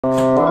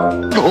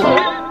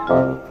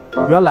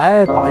原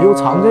来把肉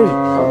藏这里。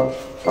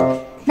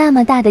那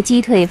么大的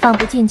鸡腿放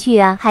不进去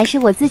啊，还是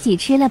我自己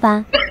吃了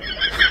吧。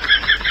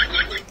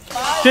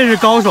这是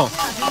高手，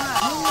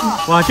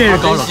哇，这是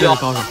高手，这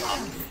是高手。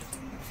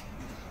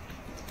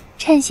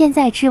趁现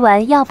在吃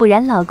完，要不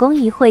然老公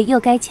一会又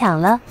该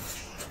抢了。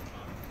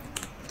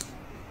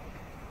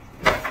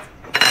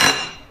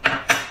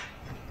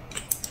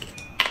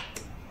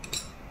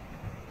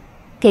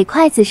给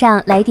筷子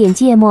上来点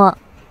芥末，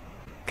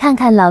看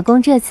看老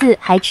公这次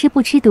还吃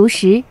不吃独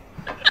食。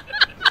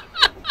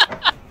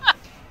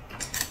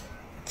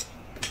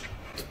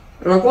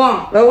老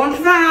公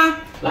吃饭啊！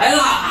来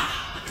啦！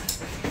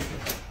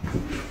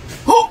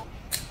好，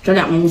这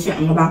两个你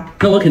选一个吧。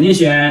那我肯定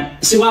选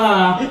西瓜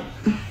啦。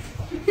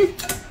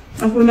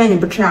那烩面你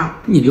不吃啊？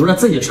你留着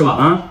自己吃吧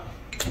啊！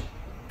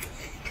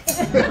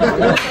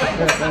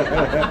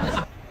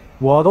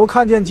我都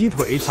看见鸡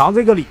腿藏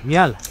这个里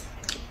面了。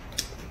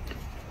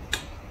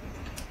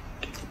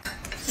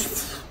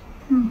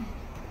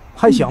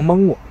还想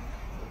蒙我？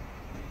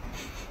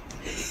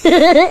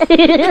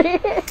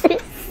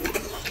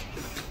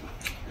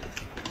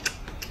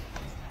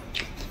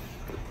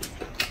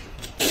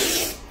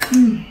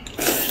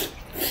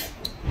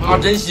啊，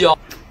真香，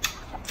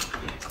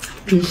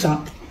真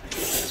香，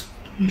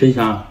真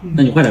香！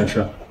那你快点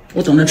吃，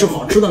我等着吃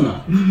好吃的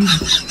呢。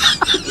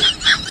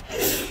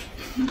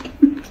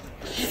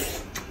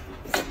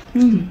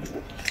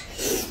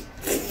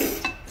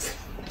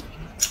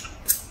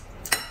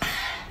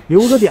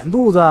留着点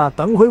肚子，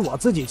等会我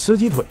自己吃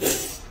鸡腿。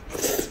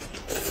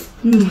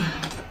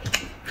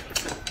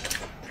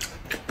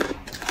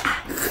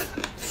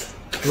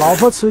老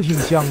婆吃挺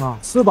香啊，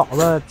吃饱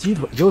了鸡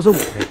腿就是我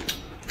的。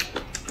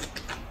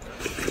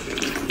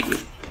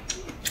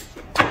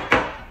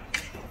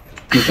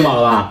你吃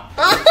饱了吧？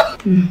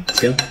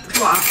行，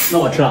吃吧，那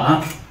我吃了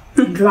啊。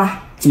你吃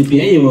吧。你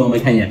别以为我没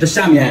看见，这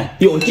下面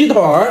有鸡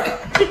腿儿。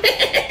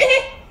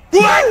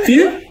别，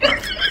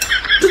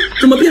这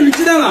怎么变成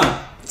鸡蛋了？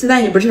鸡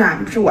蛋你不吃啊？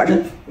你吃我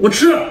吃。我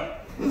吃。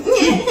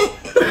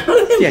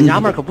这娘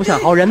们儿可不像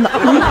好人呐。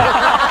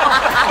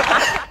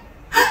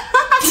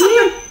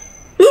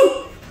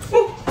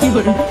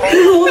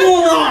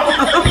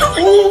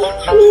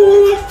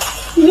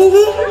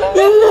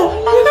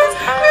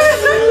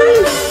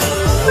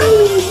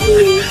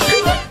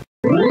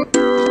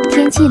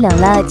天气冷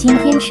了，今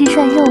天吃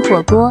涮肉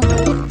火锅。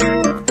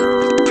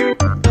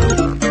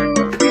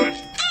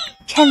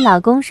趁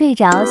老公睡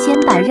着，先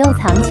把肉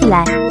藏起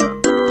来，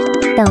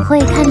等会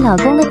看老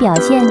公的表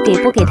现，给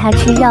不给他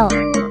吃肉。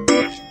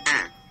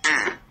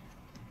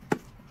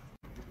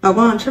老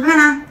公吃饭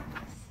啦！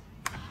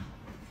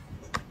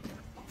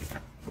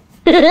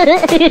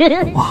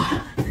哇，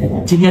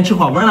今天吃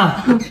火锅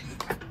了。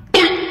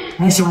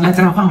哎，喜欢来，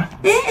咱俩换换。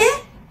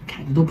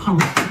看你都胖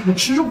了，我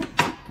吃肉，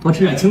多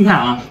吃点青菜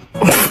啊。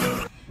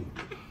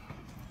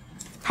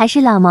还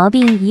是老毛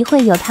病，一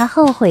会有他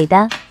后悔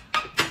的。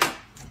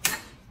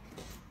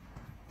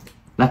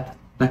来，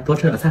多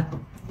吃点菜。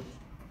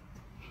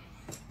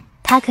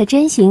他可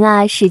真行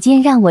啊，使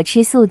劲让我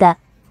吃素的。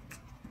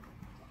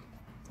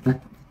来，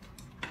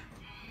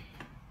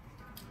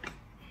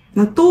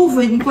那豆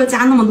腐你给我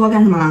加那么多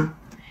干什么了？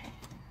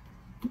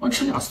多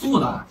吃点素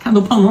的，看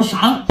都胖成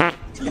啥了。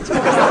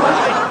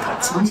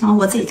行，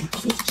我自己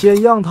吃。先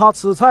让他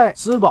吃菜，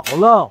吃饱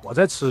了我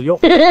再吃肉。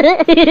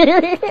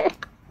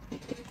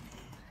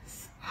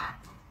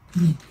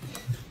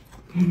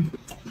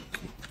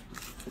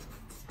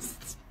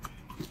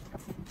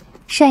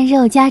涮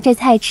肉夹着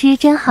菜吃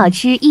真好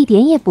吃，一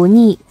点也不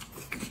腻。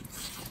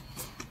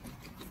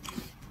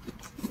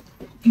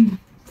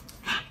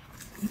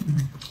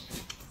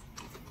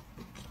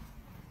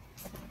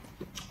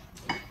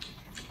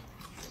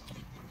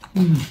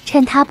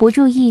趁他不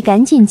注意，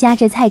赶紧夹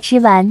着菜吃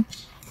完。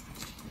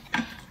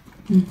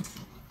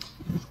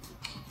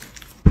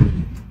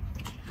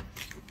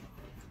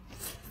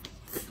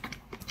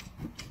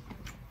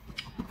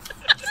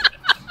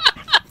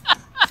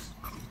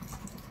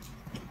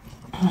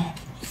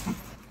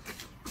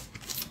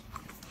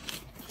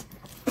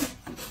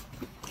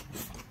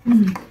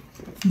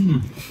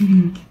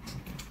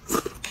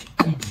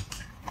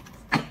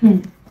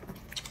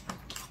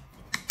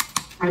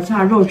还吃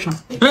点肉吃。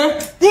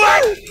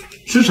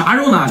吃啥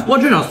肉呢？多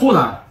吃点素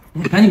的。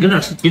你赶紧给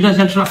点吃，别这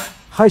先吃。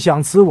还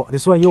想吃我的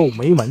涮肉，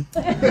没门！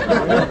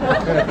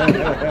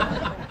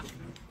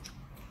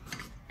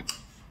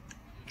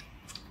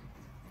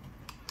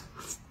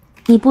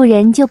你不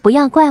仁就不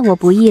要怪我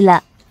不义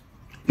了。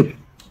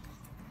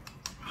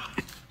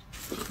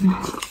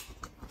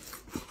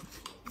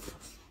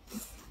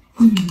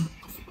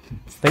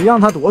得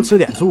让他多吃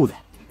点素的。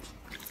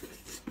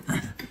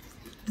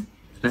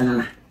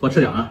来，多吃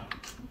点啊。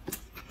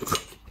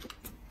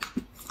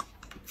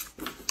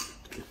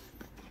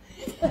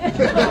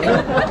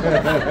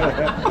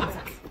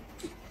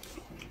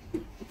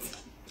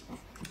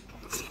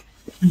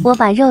我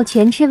把肉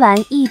全吃完，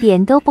一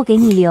点都不给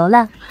你留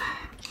了。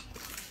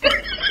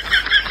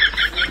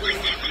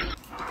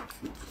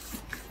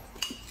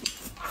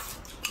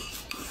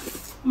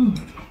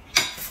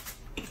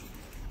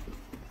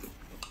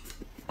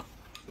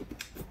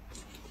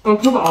我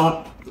吃饱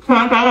了，吃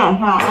完打两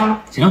下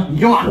啊。行，你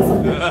就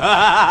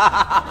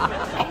啊。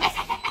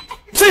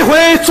这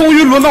回终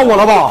于轮到我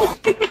了吧？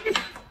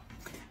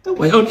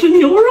我要吃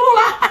牛肉了。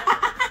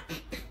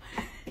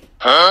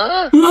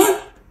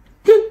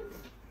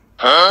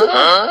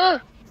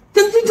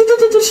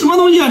这什么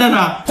东西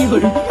啊？这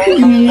是？哎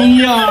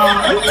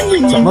呀，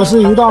怎么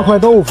是一大块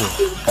豆腐？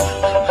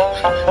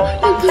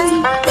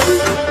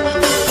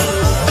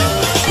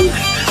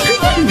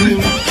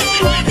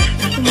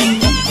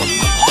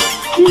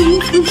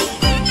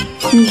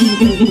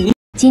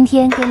今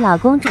天给老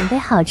公准备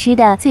好吃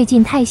的，最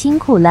近太辛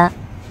苦了。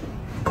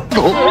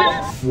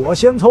我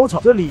先瞅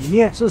瞅这里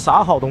面是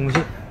啥好东西。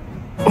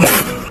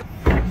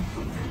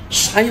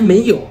啥也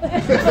没有。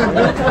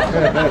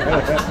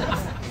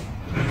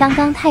刚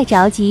刚太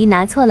着急，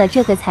拿错了，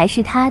这个才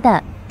是他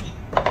的。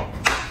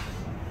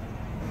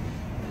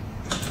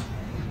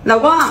老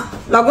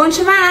公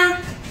吃饭啦！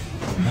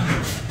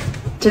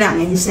这两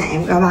个你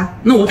选一个吧。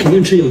那我肯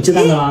定吃有鸡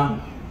蛋的啦，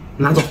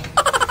拿走。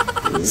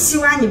西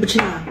瓜你不吃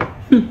啊？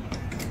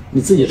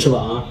你自己吃吧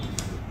啊。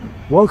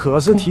我可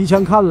是提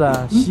前看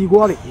了，西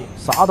瓜里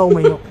啥都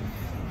没有。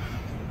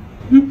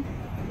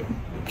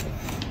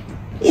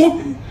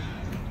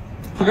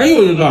还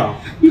有一个。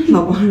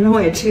老公，让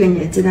我也吃个你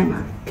的鸡蛋吧。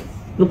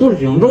那不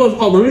行，这个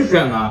好不容易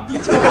选的。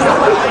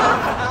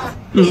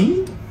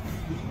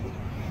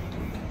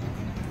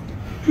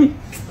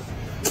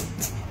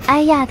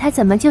哎呀，他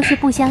怎么就是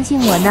不相信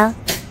我呢？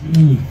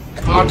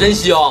啊，真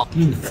香！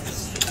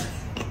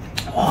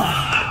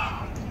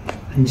哇，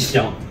很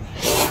香。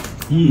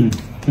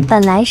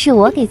本来是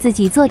我给自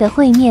己做的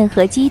烩面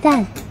和鸡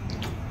蛋。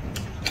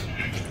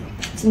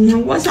今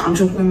天我想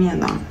吃烩面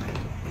的。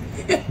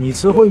你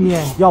吃烩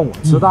面，让我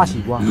吃大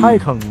西瓜，太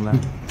坑了。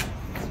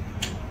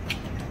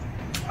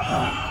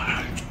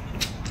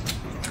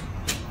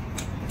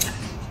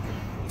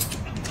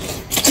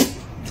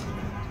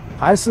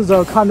还试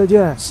着看得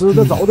见、吃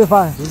得着的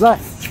饭实在。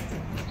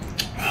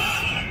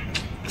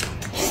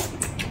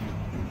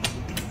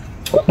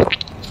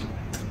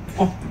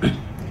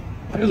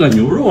还有个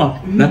牛肉啊，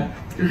来。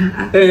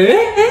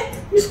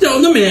你想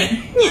得美！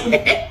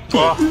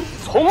我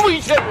从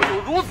未见过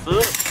有如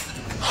此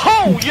厚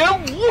颜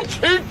无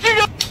耻之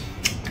人。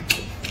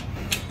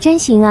真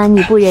行啊，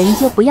你不仁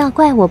就不要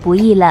怪我不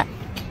义了。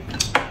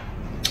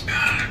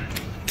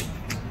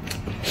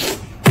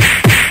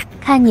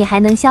看你还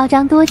能嚣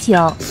张多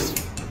久？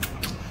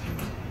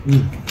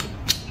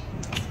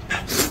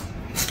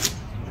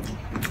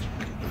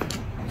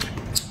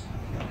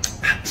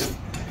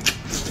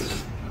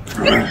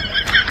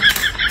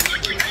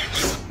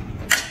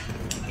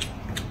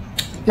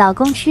老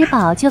公吃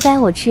饱就该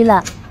我吃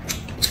了。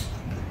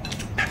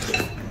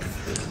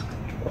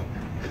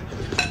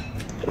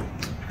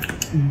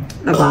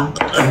老公，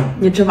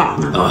你吃饱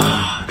了吗？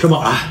啊，吃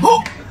饱了。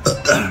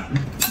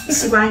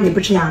西瓜你不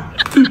吃呀？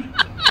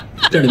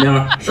这里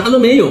面啥都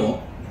没有。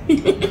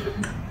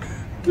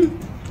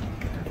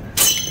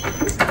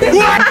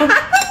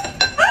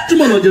这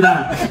么多鸡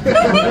蛋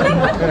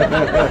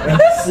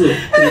，4、5、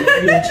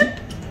6、7、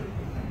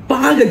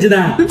8个鸡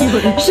蛋，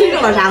谁说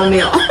我啥都没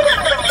有？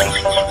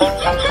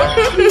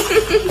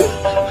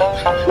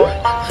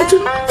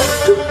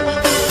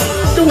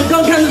这我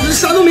刚看的这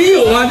啥都没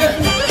有啊！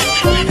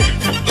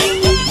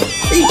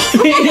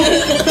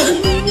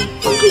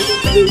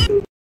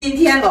今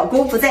天老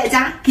公不在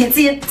家，给自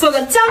己做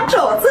个姜肘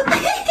子，还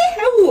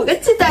5个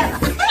鸡蛋呢。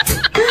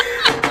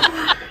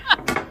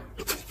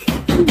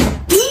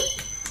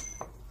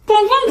刚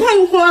刚开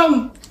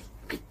荤。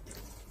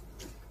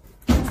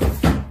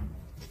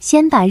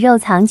先把肉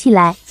藏起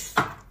来。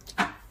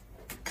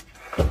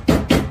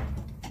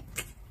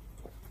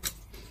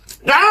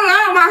来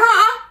了，马上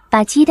啊！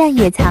把鸡蛋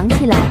也藏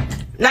起来。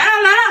来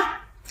了。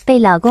被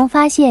老公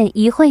发现，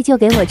一会就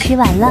给我吃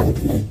完了。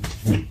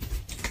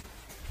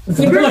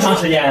怎么这么长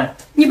时间？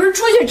你不是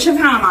出去吃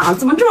饭了吗？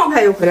怎么这么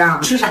快就回来了？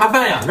吃啥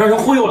饭呀？让人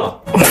忽悠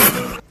了。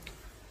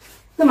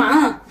干嘛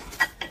呢？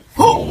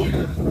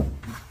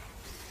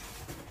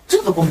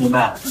这都不明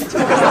白。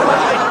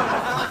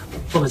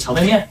做个荞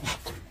麦面。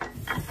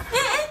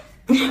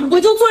我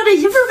就做这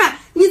一份饭，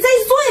你再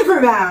做一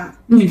份呗。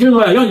你这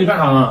个要你干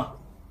啥呢？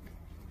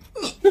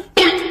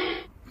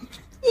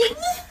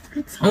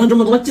你藏了这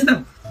么多鸡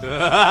蛋。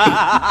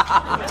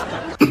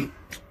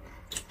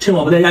趁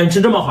我不在家，你吃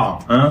这么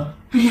好，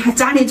哎呀，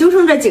家里就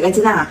剩这几个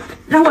鸡蛋，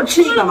让我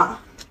吃一个嘛。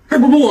还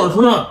不够我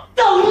吃呢。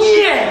造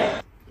孽！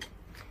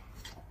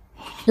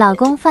老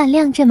公饭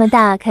量这么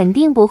大，肯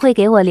定不会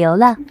给我留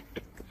了。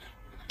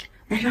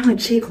来，让我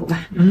吃一口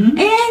吧。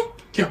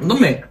想得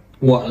美！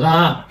我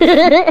了。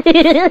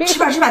吃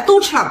吧，都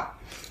吃了吧。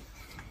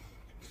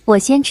我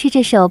先吃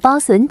着手包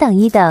笋，等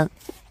一等。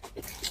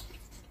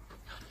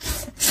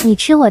你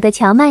吃我的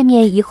荞麦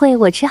面，一会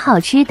我吃好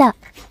吃的。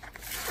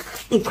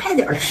你快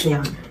点吃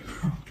呀！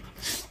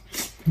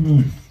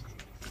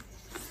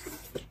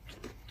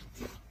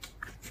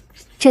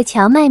这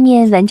荞麦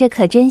面闻着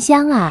可真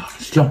香啊！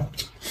香。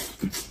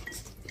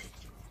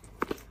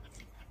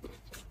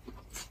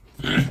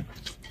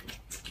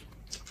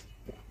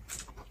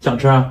想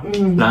吃？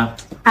来。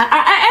哎！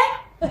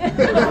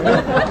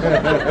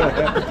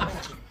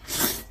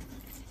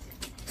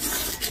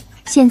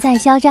现在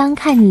嚣张，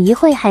看你一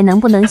会还能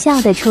不能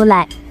笑得出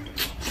来。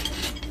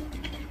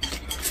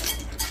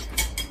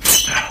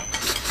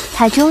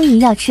他终于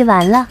要吃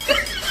完了。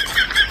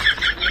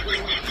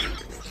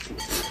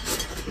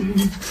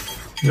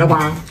老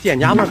板，店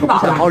家们可不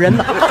像好人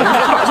呢。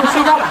去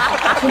睡觉吧，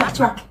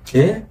去吧。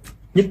哎，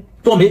你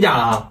做美甲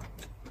了？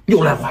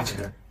又来花钱？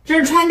这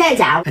是穿戴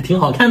甲，还挺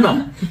好看的。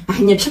哎，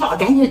你吃饱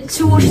赶紧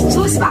去屋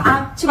休息吧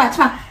啊！去吧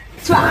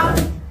啊！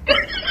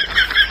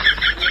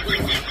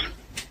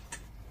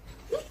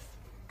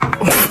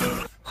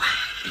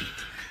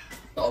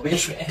倒杯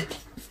水。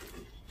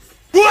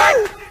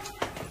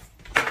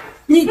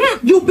你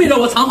又背着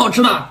我藏好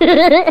吃的。你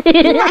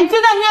把鸡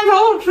蛋面条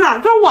都吃了，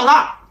这是我的。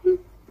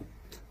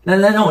来，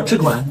让我吃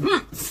口来。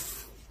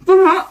不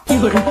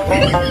成，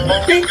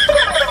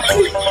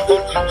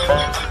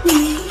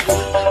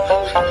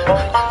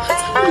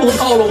又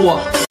套路我。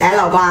来，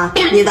老公，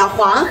你的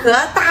黄河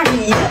大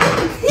鲤。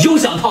又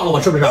想套路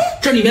我是不是？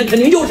这里面肯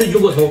定又是鱼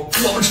骨头，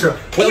我不吃，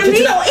我要吃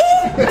鸡蛋。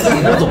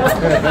你拿走。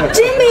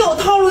真没有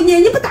套路你，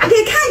你不打开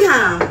看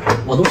看？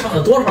我都上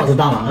了多少次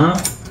当了啊！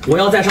我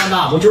要再上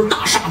当，我就是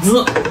大傻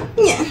子。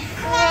你。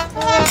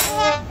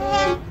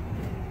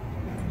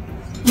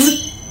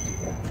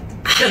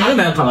在哪里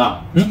买的可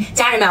乐？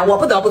家人们，我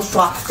不得不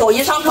说，抖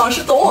音商城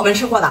是懂我们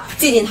吃货的。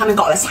最近他们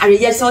搞了夏日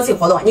夜宵季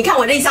活动，你看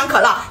我这一箱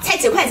可乐才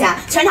几块钱，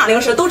全场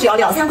零食都只要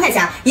2、3块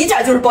钱，一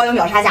件就是包邮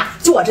秒杀价。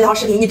就我这条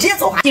视频，你直接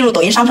走进入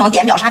抖音商城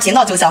点秒杀频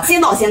道就行，先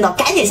到先得，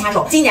赶紧下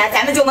手，今年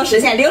咱们就能实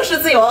现零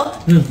食自由。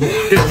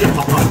这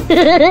好。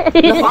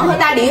那黄河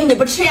大鲤鱼你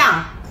不吃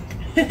呀？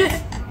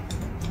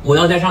我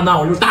要再上当，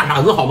我就是大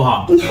傻子，好不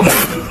好？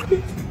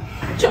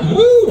这木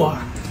啊！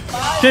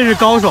真是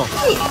高手！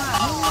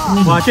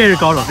哇，这是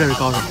高手！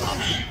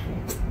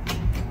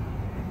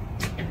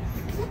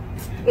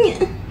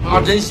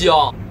啊，真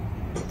香！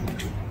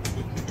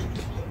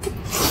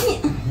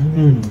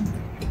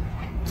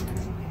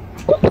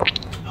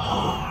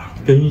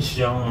真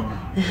香啊！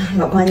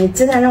老公，你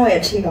鸡蛋让我也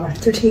吃一个吧，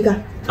就吃一个。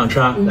想吃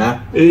啊？来，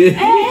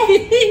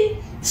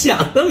想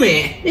得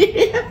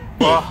美！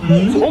我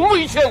从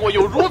未见过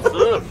有如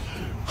此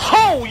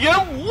厚颜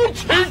无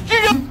耻之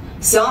人。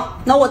行，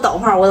那我等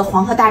会儿我的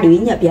黄河大鲤鱼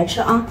你也别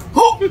吃啊。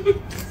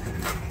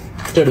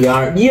这里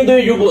边一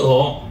堆鱼骨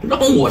头，让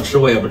我吃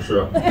我也不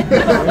吃。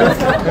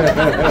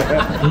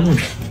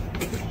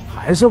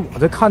还是我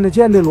这看得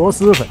见的螺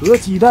蛳粉和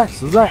鸡蛋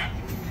实在。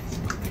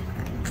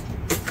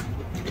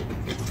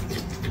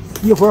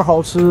一会儿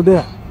好吃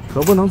的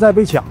可不能再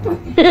被抢了。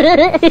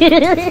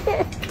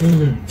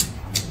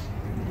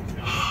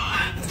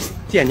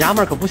店家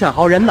们可不像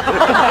好人呢。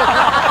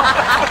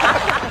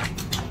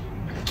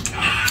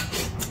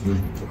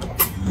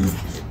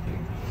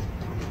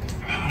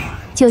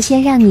就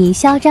先让你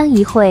嚣张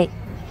一会。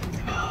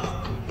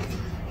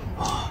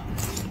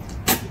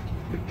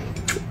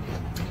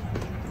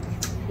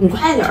你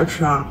快点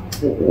吃啊！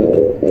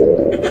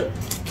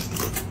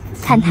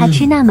看他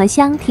吃那么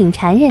香，挺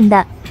馋人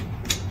的。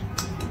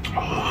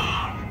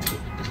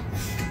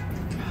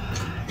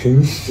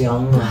真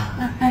香啊！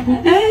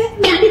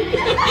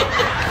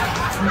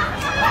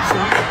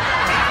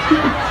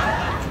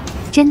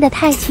真的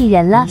太气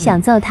人了，想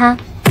揍他。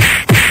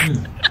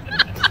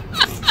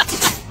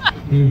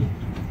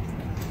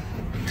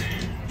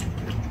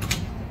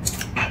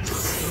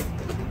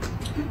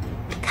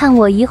看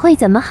我一会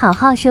怎么好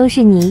好收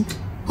拾你。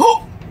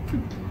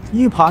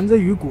一盘子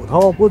鱼骨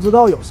头，不知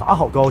道有啥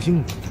好高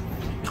兴的。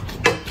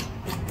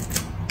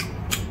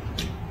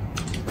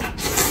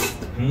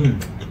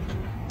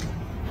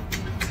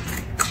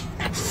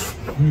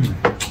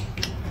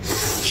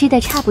吃的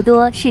差不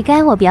多，是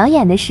该我表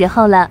演的时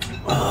候了。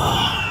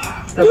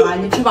老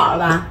公，你吃饱了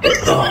吧？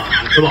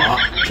吃饱了。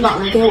吃饱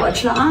了给我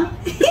吃啊！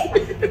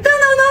等！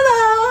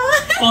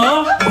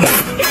啊！哎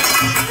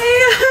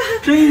呀，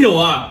真有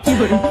啊！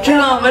这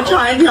让我们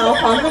尝一条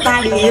黄河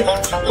大鲤鱼，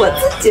我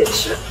自己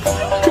吃。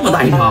这么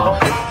大一条？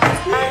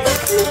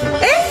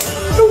哎，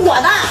是我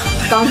的，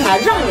刚才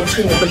让你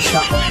吃你不吃。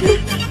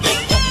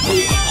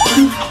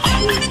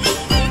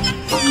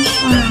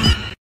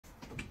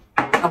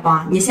老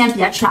公，你先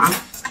别吃啊。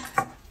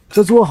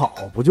这做好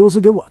不就是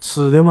给我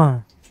吃的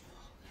吗？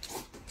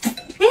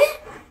哎，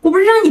我不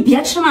是让你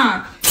别吃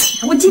吗？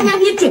我今天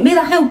给你准备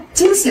的还有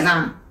惊喜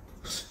呢。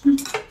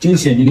惊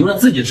喜你留着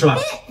自己吃吧。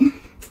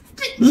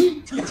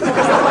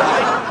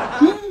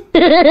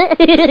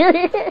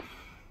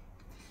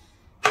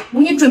我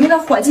给你准备的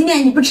火鸡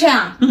面你不吃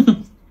呀？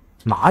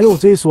哪有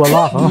这酸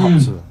辣粉好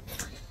吃？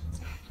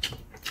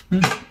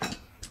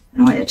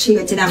让我也吃一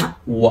个鸡蛋吧。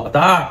我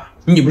的，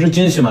你不是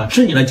惊喜吗？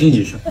是你的惊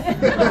喜去。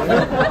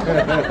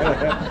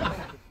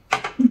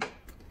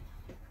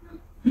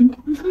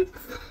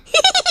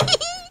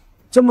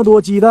这么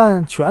多鸡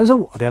蛋全是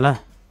我的了。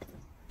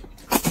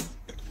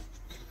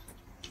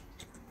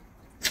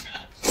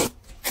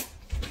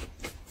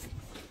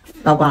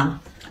老公，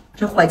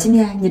这火鸡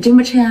面你真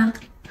不吃呀？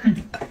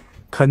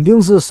肯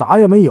定是啥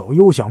也没有，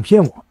又想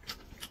骗我。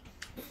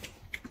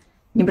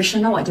你不吃，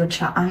那我就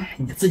吃啊。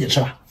你自己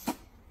吃吧。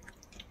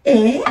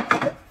哎，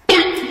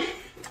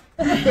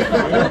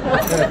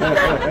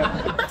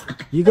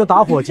一个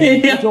打火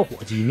机叫火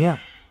鸡面，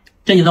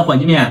这里的火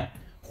鸡面，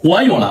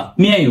火有了，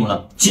面有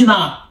了，鸡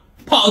呢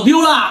跑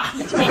丢了。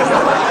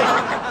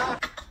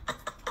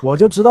我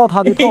就知道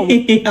他的套路。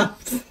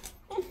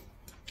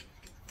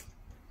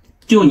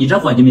就你这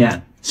火鸡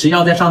面，谁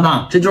要再上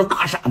当，这就是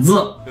大傻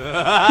子。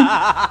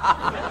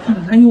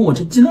哎呦，我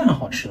这鸡蛋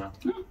好吃。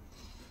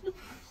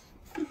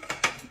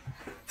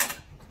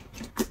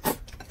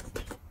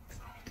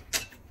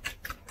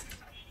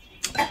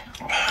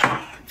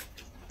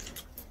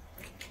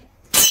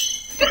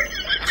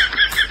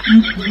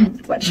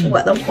我吃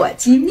我的火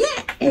鸡面，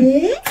哎，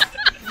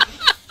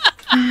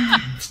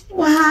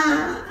哇，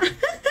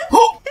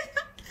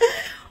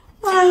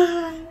哇，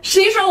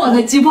谁说我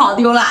的鸡跑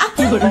丢了？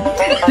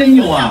真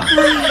有啊！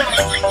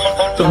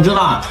怎么知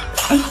道啊？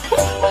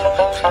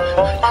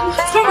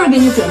专门给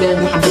你准备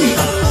的，你还不吃？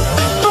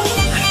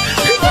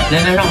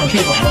来，让我吃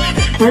一口。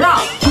不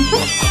让。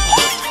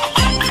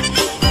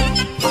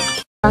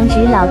防止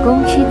老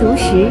公吃独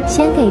食，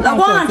先给大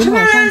肘子抹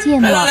上芥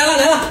末。来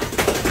了！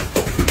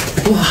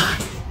哇，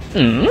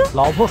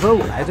老婆和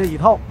我来这一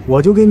套，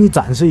我就给你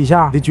展示一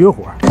下的绝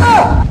活。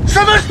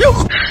什么有？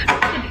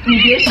你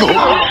别说，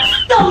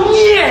造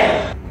孽！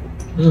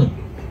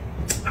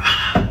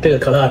这个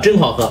可乐真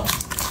好喝。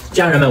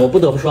家人们，我不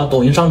得不说，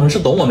抖音商城是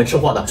懂我们吃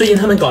货的。最近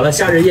他们搞了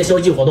夏日夜宵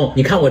季活动，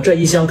你看我这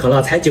一箱可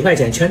乐才几块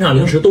钱，全场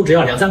零食都只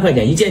要2、3块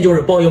钱，一件就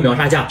是包邮秒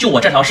杀价。就我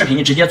这条视频，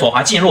你直接左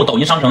滑进入抖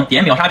音商城，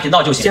点秒杀频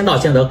道就行，先到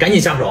先得，赶紧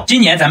下手。今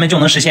年咱们就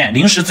能实现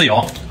零食自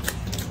由。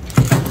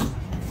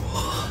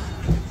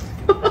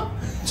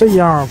这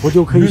样不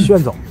就可以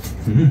炫走？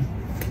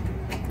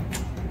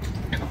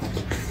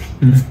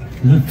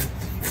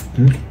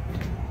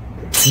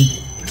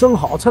正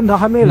好趁他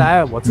还没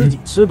来，我自己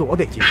吃多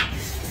得劲。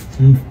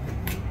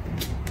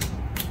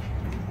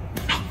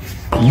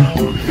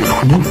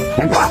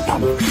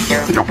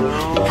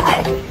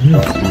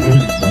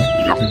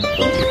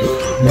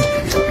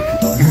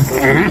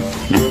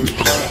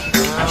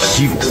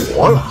熄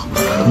火了！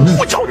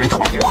我叫你疼！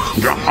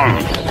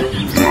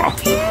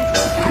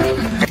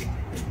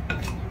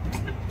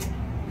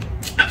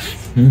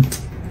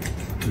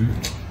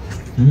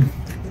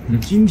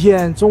今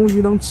天终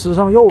于能吃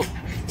上肉了。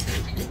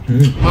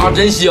啊，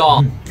真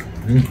香！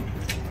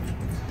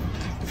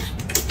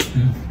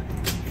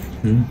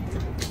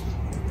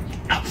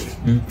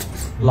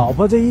老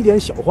婆这一点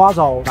小花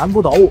招难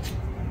不倒我。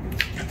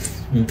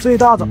这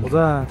大肘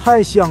子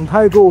太香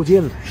太够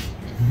劲了。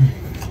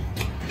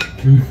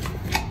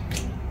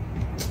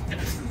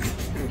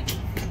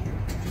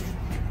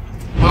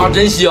啊，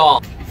真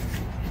香！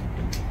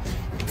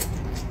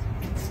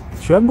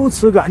全部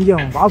吃干净，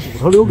把骨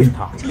头留给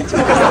他。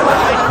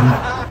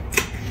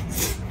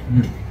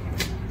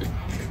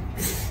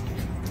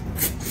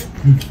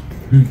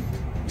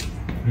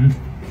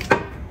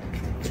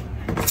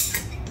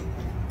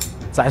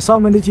在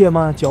上面的芥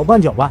末搅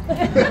拌搅拌。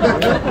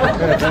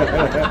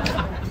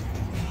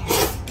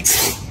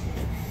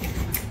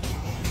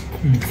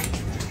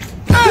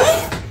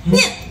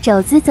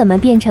肘子怎么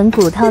变成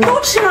骨头了？都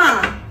吃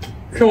嘛，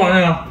吃我那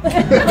个，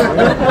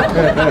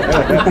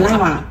不辣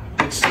吗？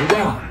习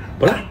惯了，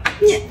不辣。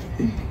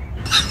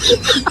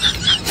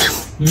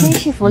真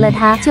是服了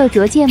他，就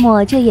着芥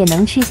末这也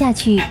能吃下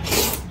去。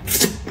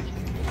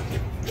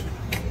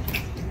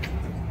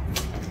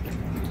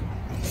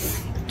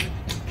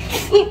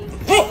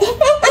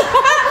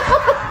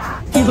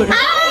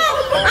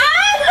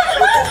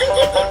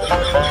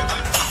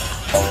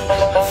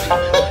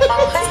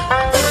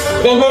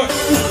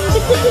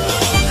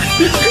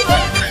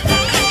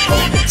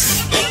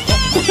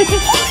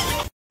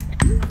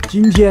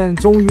今天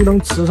终于能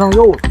吃上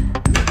肉了。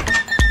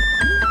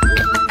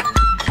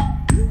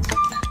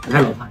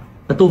来，老婆，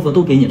把豆腐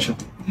都给你吃。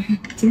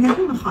今天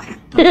这么好呀？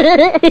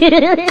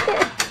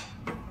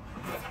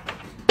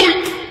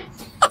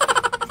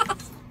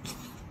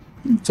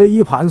这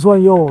一盘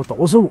涮肉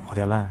都是我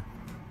的了。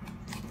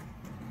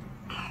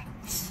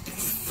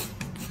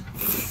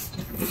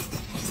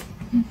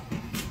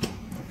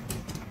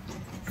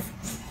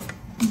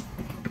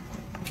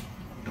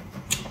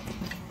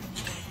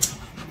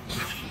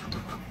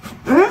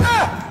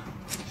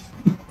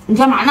你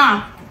干嘛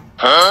呢？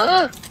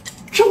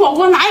吃火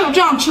锅哪有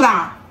这样吃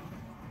的？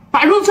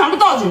把肉全部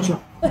倒进去。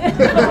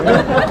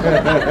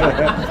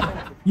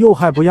肉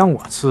还不让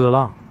我吃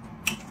了。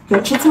多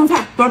吃青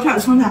菜，多吃点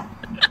青菜。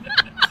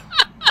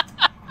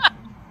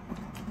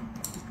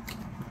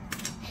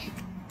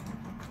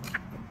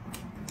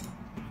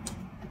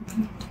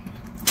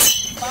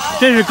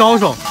这是高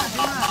手！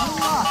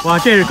哇，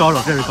这是高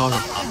手，这是高手！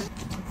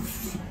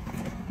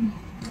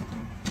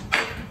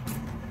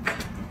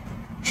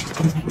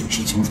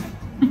吃青菜，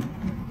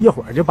一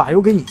会儿就把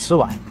肉给你吃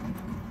完。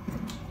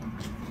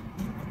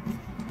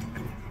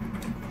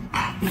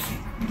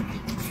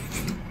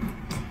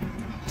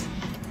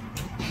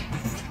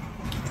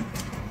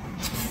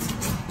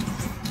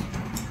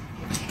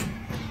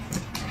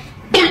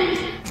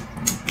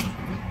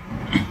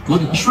我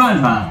给你涮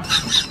涮。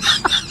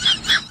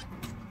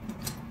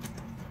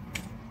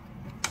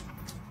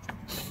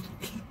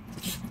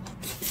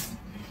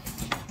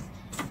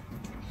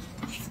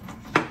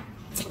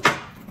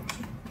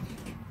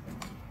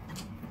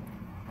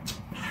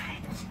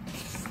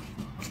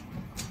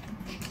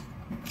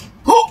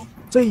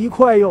这一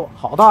块肉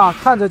好大，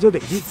看着就得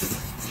劲。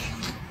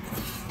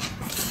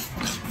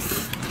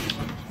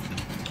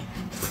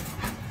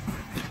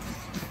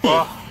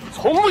我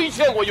从未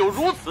见过有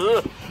如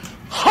此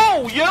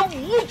厚颜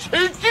无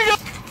耻之人。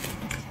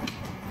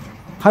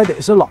还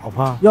得是老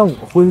婆让我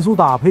荤素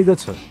搭配着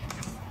吃。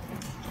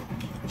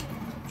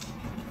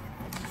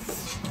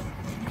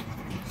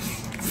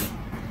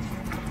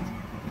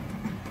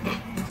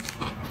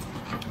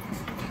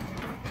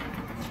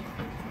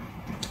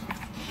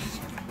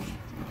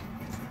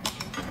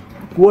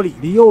锅里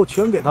的肉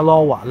全给它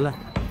捞完了。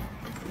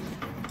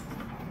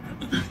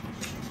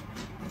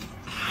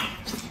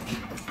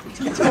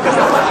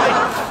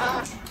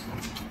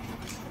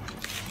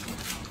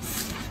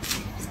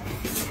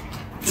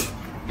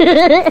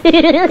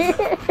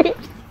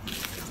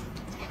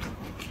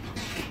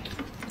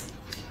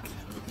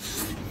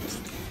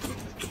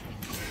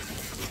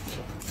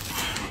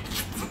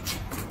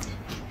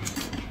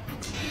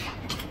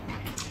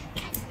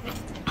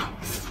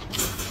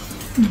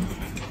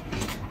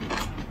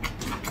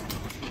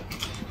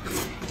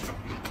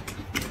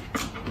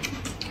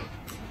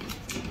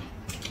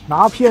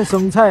拿片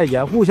生菜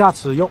掩护下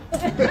吃肉。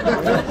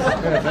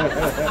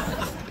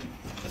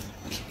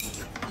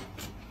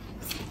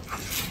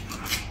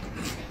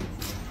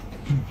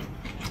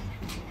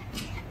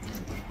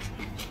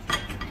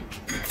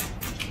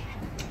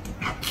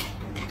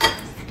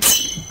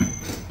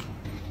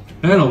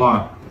哎，老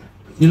婆，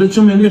你的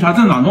证明绿茶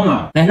在哪弄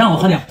啊？来，让我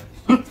喝点。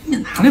你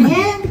拿来吧。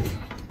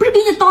不是给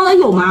你倒了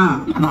油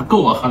吗？那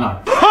够我喝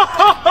了。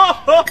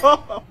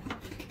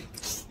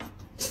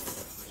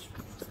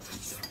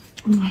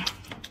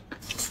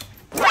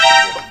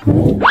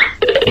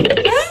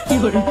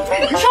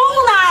烧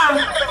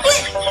呢？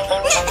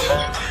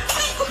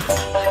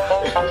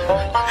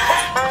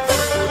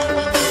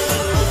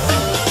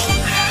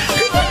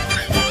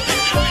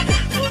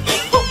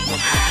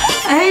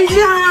哎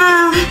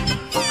呀！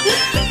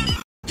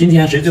今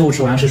天谁最后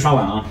吃完谁刷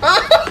碗啊？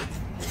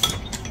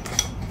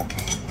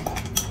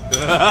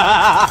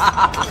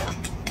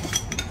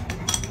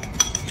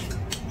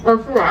我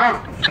吃完。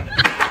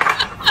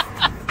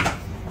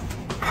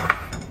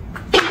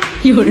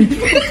有人，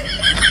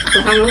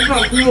我还能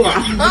上哭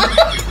啊！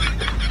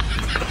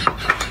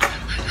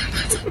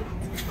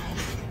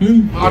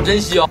真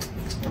香！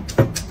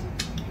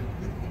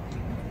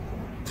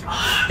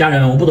家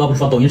人们，我不得不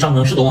说，抖音商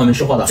城是懂我们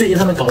吃货的。最近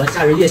他们搞了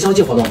夏日夜宵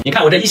季活动，你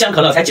看我这一箱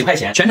可乐才几块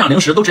钱，全场零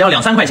食都只要2、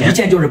3块钱，一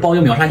件就是包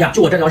邮秒杀价。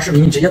就我这条视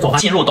频，你直接走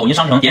进入抖音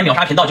商城，点秒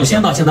杀频道就行。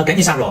先到先得，赶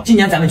紧下手，今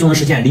年咱们就能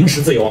实现零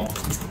食自由。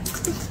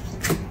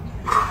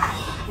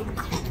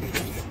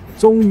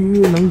终于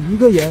能一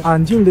个人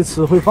安静的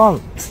吃会饭了。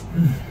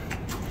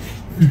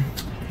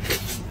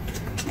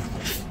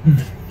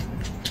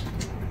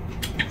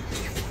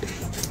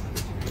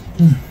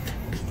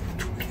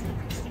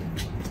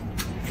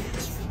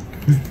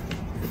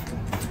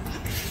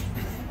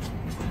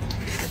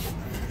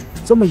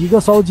这么一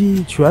个烧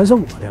鸡全是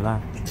我的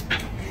了。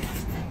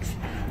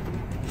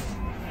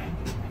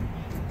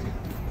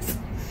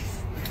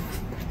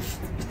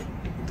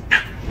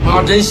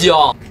真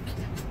香！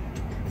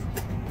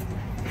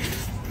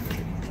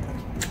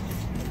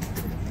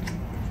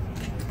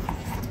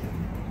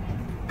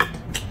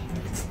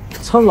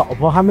趁老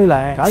婆还没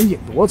来，赶紧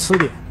多吃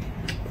点。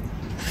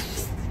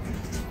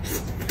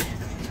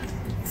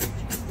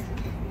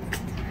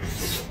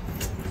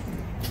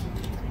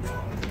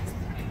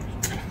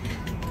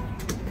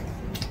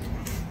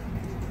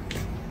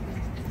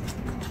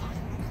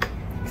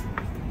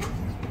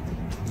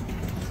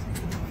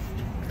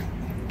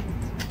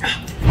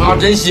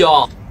真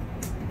香！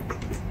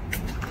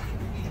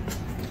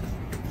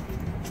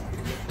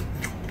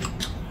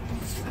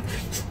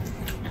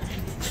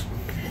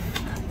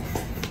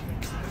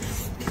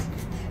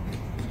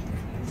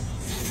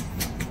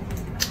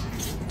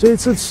这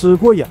次吃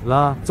过瘾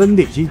了，真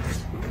得劲！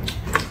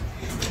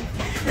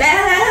来，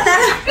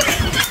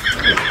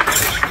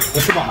我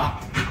吃饱了。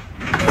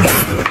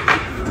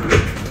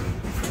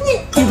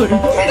你不是，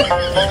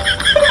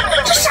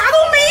这啥都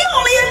没有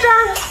了呀，这。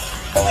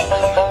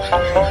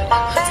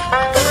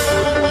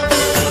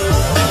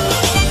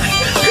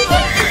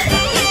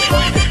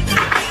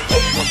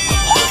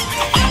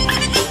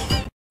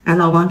哎，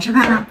老公，吃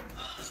饭了。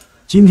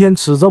今天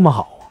吃这么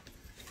好。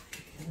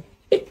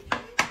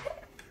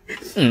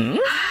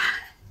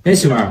哎，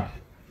媳妇儿，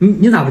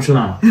你咋不吃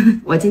呢？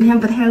我今天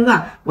不太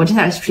饿，我吃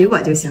点水果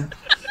就行。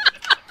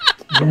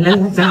来，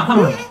咱俩换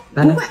换。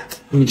来，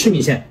你吃米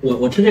线，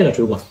我吃这个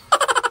水果。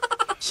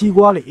西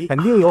瓜里肯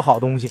定有好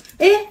东西。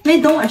哎，没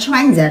等我吃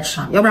完你再吃，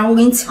要不然我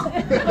给你抢。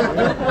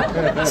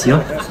行。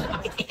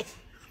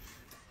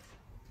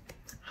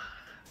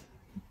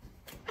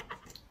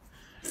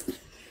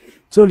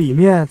这里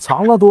面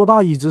藏了多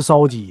大一只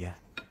烧鸡呀？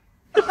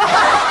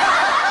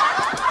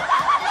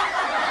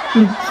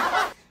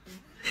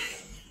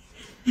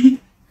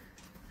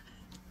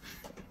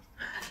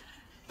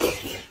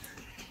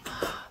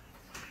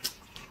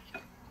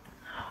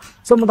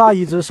这么大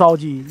一只烧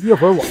鸡，一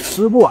会儿我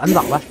吃不完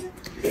咋办？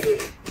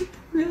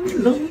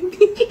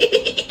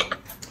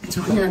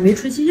瞧起来没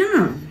出息样。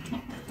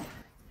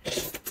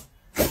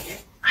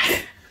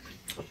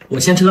我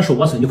先吃个手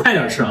剥笋，你快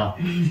点吃啊！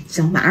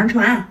行，马上吃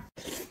完。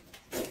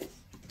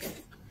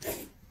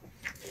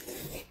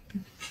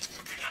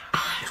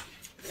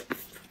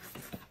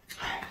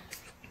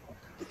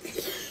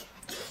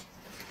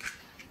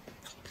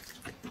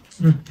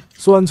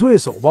酸脆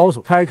手剥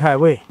笋，开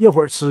胃，一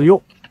会儿吃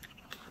肉。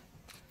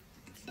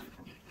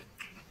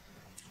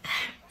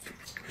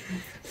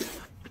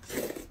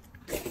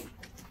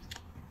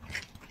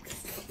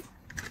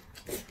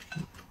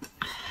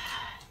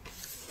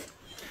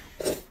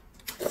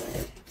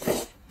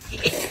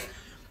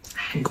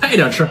你快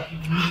点吃，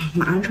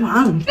马上吃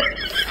完。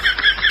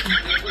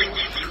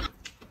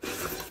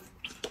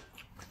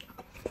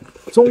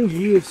终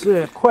于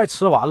是快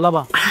吃完了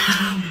吧？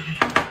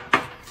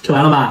吃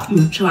完了吧？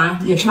吃完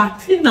也吃吧。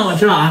那我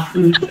吃了啊。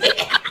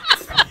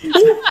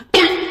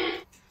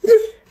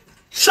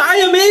啥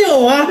也没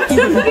有啊！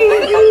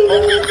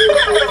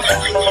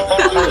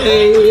哎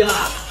呀，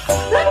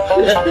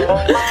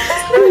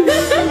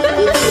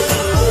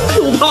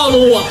又套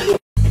路我。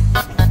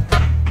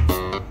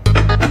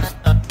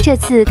这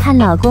次看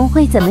老公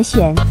会怎么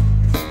选。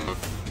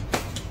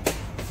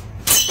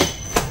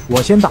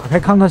我先打开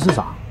看看是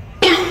啥，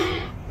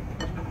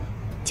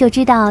就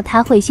知道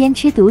他会先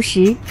吃独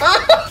食。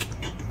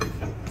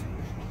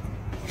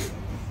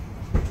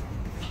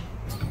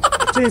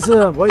这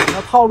次我也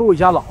要套路一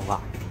下老子。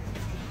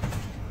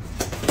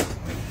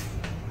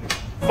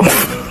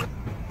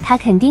他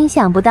肯定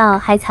想不到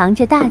还藏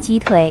着大鸡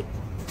腿，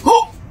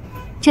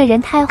这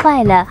人太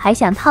坏了，还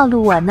想套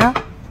路我呢。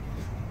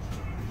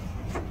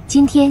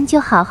今天就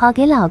好好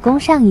给老公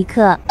上一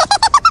课。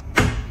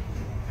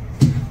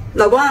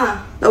老公，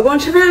老公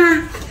吃饭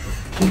啦！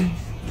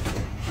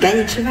赶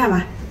紧吃饭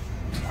吧。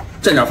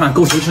这点饭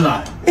够谁吃的？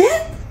哎，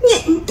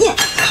你。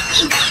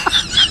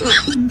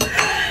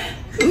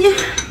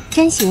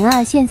真行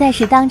啊！现在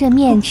是当着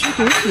面吃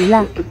独食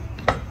了。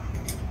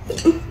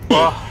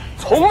我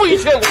从未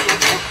见过有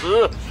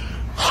如此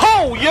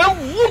厚颜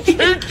无耻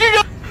之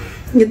人。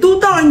你都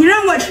到了，你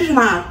让我吃什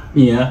么？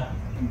你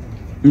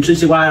吃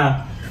西瓜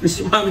呀？你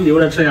西瓜留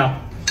着吃呀。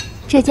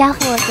这家伙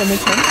怎么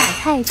全把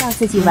菜到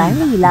自己碗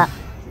里了？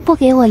不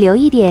给我留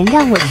一点，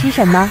让我吃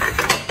什么？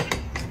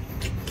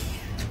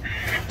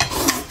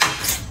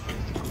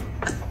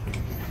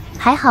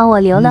还好我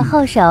留了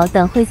后手，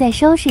等会再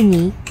收拾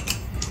你。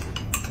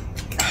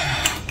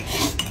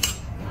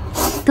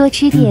多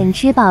吃点，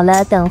吃饱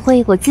了，等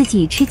会我自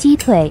己吃鸡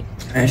腿。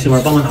哎，媳妇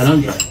儿，帮我拿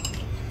张纸，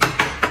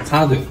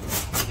擦嘴。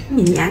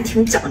你还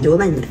挺讲究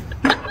的你。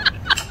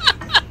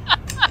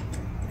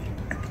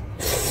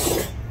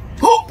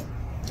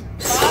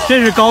这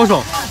是高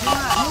手，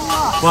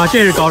哇，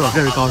这是高手，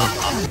这是高手。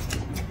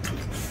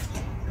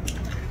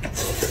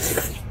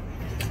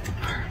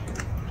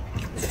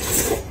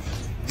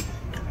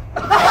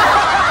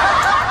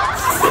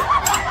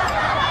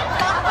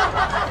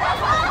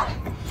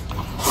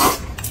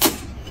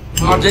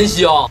啊，真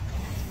香！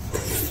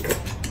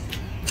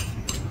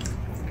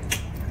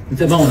你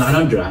再帮我拿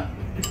张纸。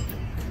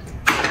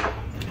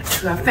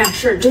这饭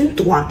事儿真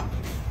多。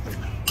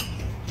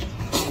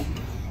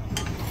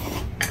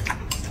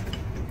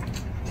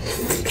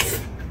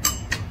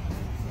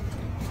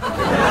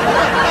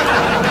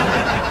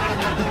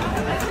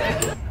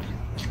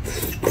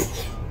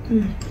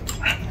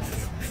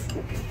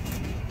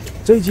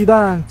这鸡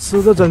蛋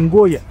吃的真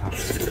过瘾啊！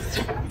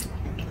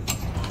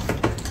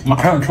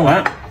马上吃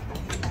完。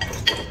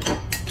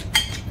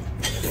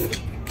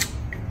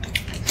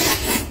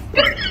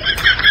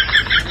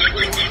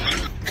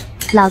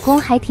老公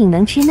还挺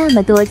能吃那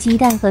么多鸡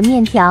蛋和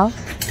面条。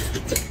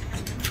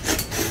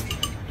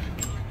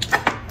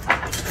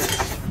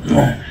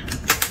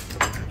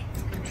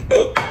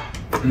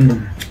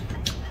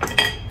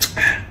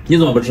你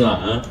怎么不吃呢？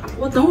啊？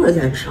我等会儿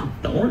再吃。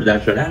等会儿再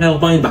吃。来，我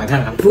帮你打开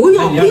来。不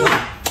用不用。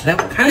来，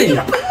我看一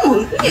下。不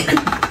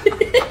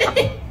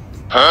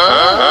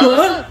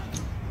用。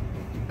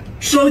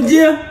烧鸡？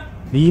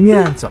里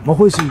面怎么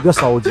会是一个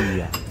烧鸡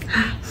呀？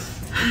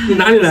你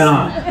哪里来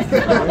了？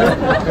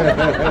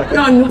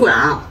让你管。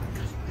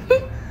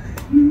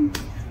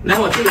来，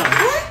我吃点。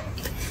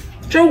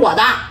这是我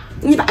的，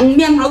你把你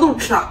面条都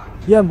吃了。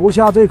咽不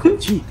下这口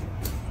气。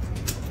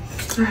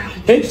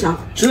哎，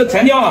吃的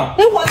甜掉了。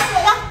哎，我的，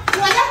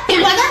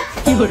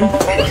一会儿这1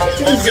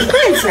块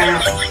钱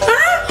啊！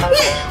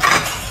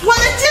我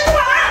的鸡腿！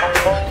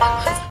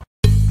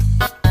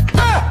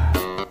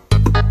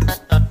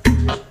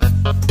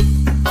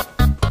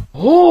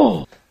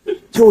哦，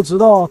就知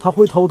道他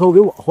会偷偷给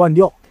我换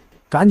掉，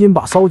赶紧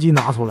把烧鸡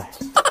拿出来。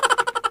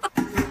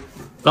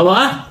老王，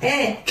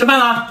哎，吃饭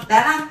了？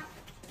来啦！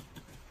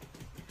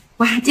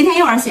哇，今天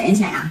又让选一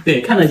选呀？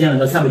对，看得见的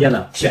和看不见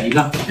的选一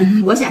个。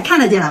我选看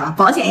得见的吧，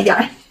保险一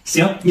点。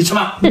行，你吃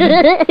吧。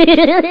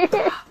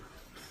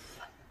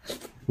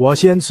我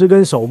先吃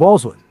根手包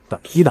笋，等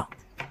一等。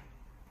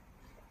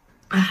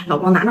哎，老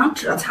公拿张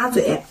纸擦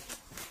嘴。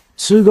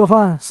吃个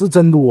饭是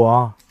真多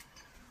啊！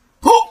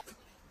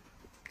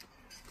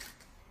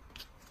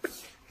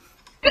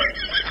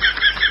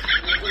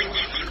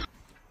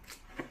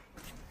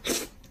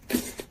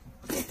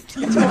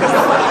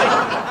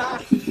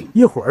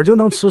一会儿就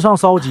能吃上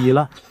烧鸡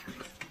了。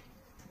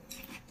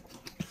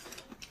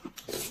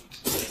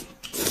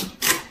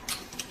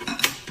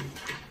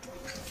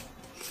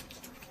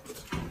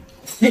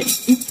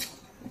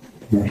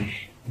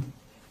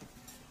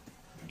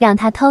让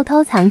他偷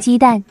偷藏鸡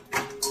蛋。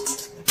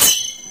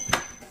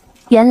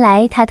原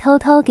来他偷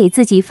偷给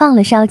自己放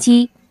了烧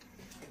鸡。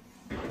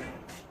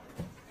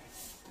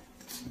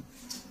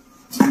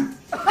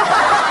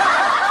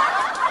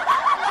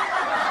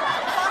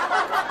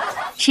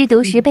吃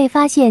独食被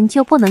发现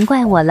就不能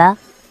怪我了。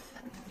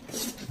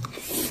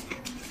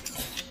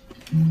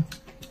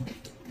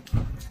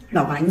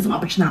老公，你怎么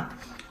不吃呢？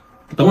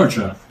等会儿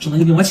吃，吃了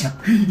就给我抢。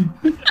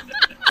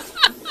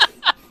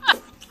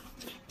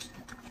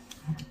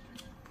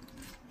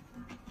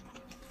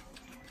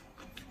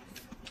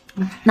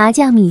麻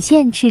酱米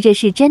线吃着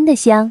是真的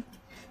香。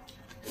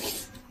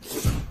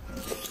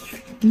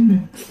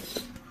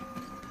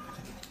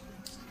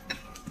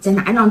再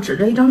拿一张纸，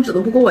这一张纸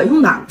都不够我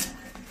用的。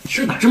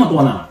是哪这么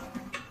多呢？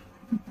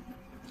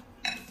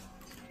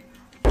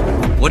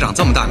我长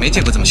这么大没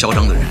见过这么嚣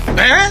张的人。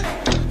哎，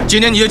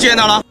今天你就见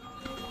到了。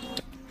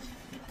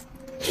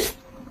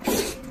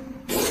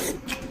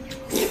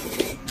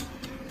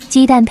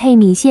鸡蛋配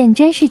米线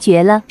真是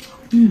绝了。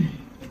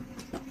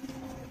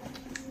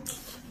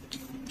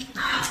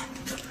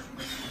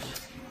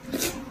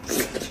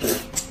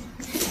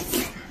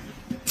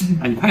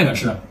哎，你快点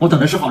吃，我等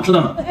着吃好吃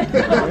的呢。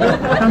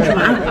刚吃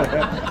完了。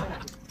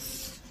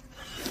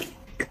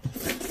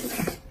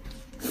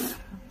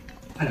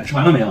快点吃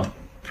完了没有？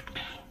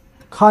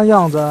看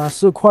样子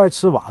是快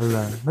吃完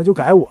了，那就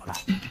该我了。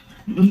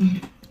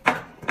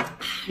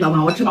老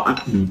公，我吃饱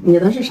了。你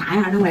的是啥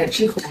呀？让我也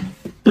吃一口。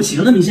不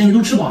行，那米线你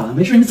都吃饱了，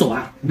没事你走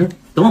啊。你这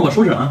等会儿我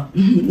收拾啊。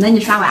那你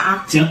刷碗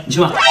啊。行，你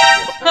去吧。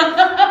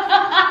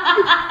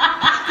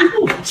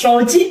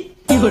烧鸡。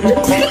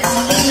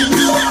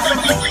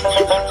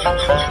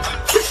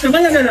什么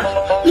呀这是？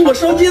我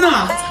烧鸡呢？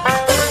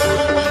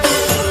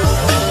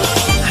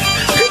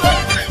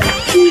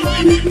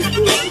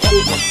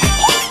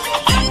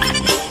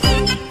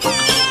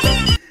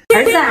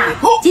儿子啊，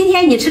今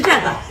天你吃这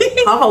个，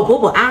好好补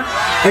补啊。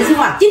儿媳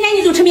妇，今天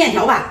你就吃面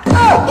条吧。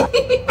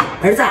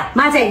儿子，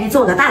妈在给你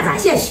做个大闸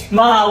蟹许。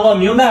妈，我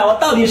明白，我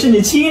到底是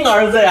你亲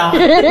儿子呀。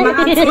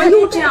妈，怎么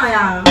又这样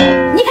呀？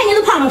你看你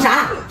都胖成啥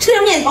了，吃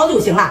点面条就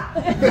行了。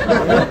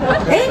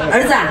哎，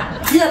儿子，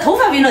你的头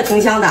发闻着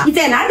挺香的，你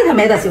在哪儿给他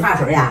买的洗发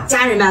水呀？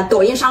家人们，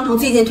抖音商城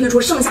最近推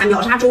出盛夏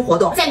秒杀周活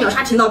动，在秒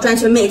杀频道专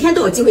区每天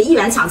都有机会1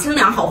元抢清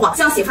凉好货，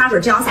像洗发水、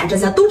遮阳伞这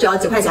些都只要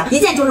几块钱，一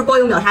件就是包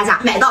邮秒杀价，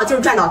买到就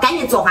是赚到，赶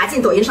紧左滑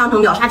进抖音商城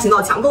秒杀频道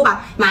抢购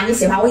吧。妈，你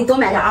喜欢我给你多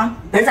买点啊。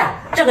儿子，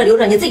这个留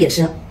着你自己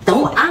吃，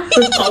等我啊。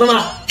好的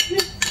妈，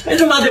还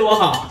是妈对我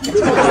好。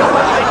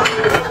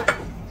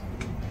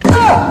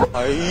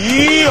哎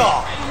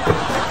呀，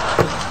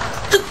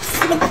这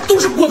怎么都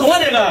是骨头啊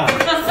这个！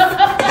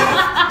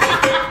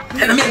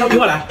哎，那面条给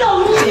我来。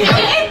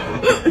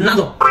拿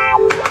走。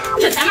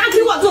这咱妈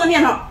给我做的面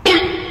条。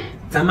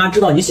咱妈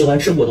知道你喜欢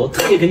吃骨头，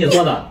特意给你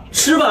做的，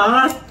吃吧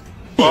啊！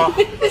我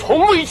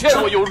从未见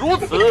过有如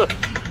此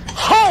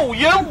厚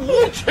颜无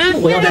耻。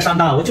我要再上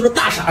当，我就是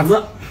大傻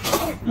子。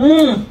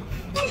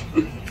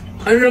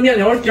还是面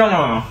条香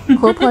啊！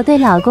婆婆对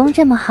老公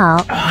这么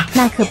好，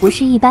那可不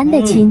是一般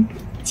的亲。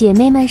姐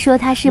妹们说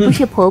她是不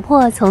是婆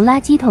婆从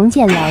垃圾桶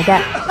捡来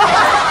的？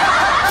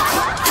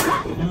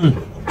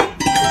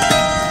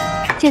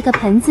这个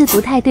盆子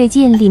不太对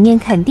劲，里面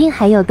肯定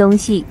还有东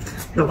西。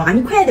老爸，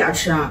你快点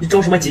吃啊！你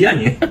着什么急啊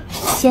你？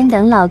先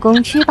等老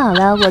公吃饱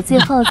了，我最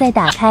后再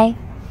打开。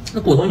那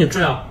骨头你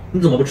吃呀？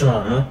你怎么不吃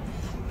呢？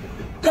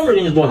专门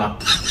给你做的。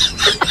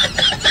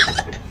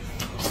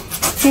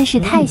真是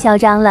太嚣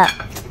张了。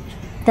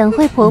等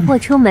会婆婆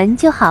出门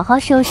就好好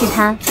收拾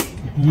她。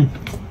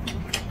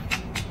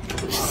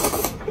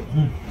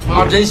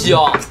啊，真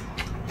香！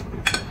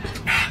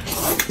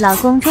老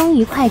公终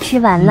于快吃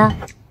完了。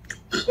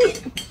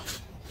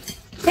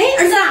哎，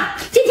儿子，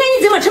今天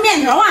你怎么吃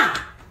面条啊？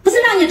不是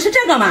让你吃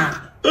这个吗？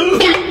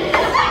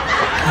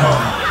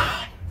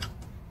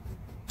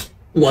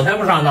我才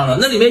不上当呢，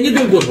那里面一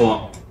堆骨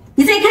头。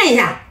你再看一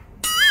下，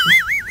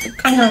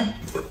看看，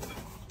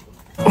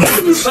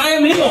啥也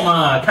没有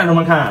嘛，看什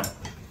么看？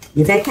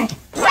你再看看，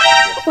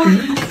哇，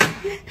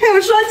还有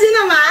烧鸡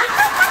呢嘛！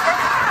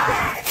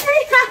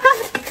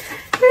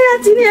哎呀，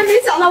今天没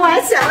想到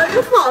晚选了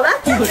就好了。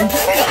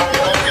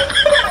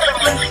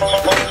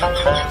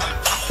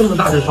这么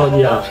大的烧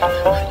鸡啊！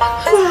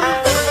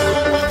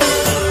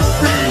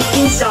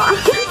真香！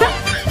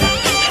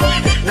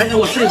来，给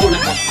我吃一口来。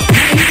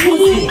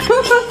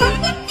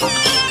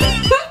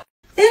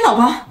哎，老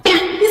婆，你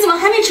怎么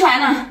还没吃完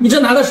呢？你这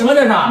拿的什么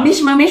这是？没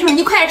什么，没什么，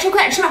你快点吃，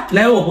快点吃。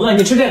来，我不饿，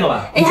你吃这个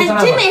吧。哎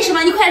呀，真没什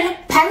么，你快点吃。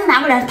排盘子拿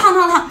过来，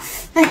烫。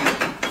哎，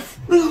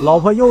老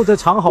婆又在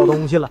藏好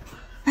东西了。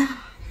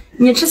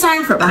你吃香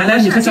芋粉吧。来，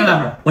你吃香芋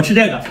粉，我吃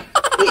这个。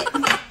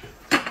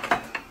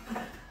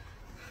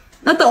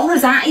那等会儿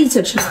咱俩一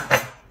起吃吧。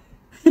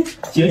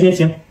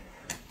行。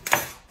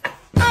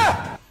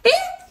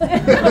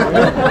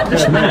这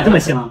什么呀，这么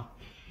香？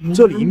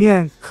这里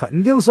面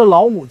肯定是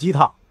老母鸡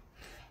汤。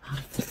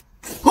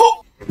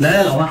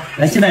来，老婆，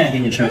来鸡蛋也给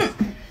你吃。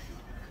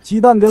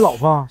鸡蛋给老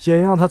婆，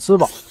先让她吃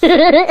饱。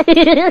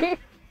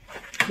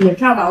你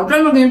吃吧，我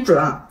专门给你煮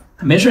了。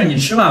没事，你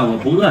吃吧，我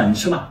不饿，你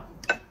吃吧。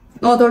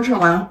那我都吃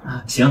完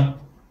啊，行。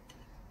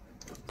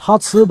她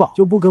吃饱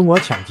就不跟我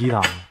抢鸡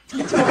汤了。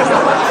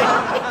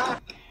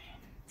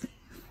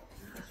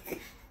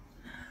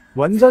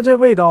闻着这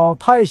味道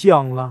太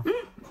香了。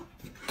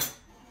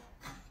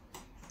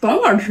等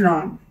会儿吃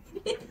啊。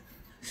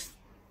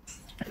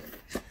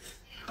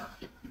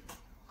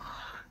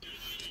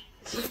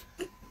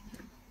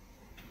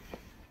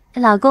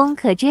老公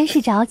可真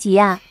是着急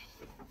啊！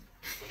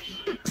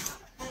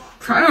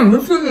看着没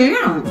分明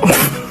啊！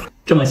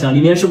这么香，里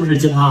面是不是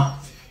鸡汤？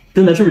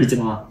真的是不是鸡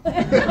汤？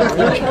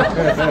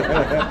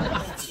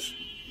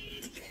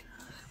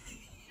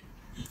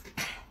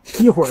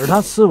一会儿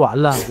他吃完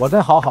了，我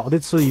再好好的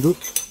吃一顿。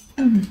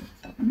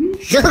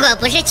如果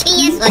不是亲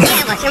眼所见，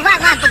我是万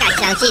万不敢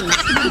相信的。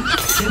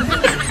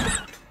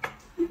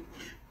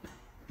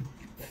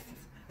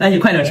来，你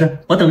快点吃，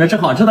我等着吃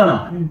好吃的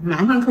呢。马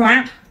上吃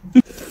完。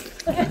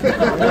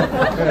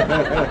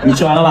你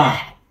吃完了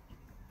吧？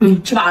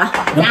吃饱了，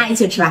咱俩一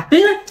起吃吧。哎，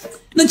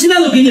那鸡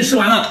蛋都给你吃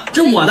完了，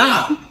这是我的。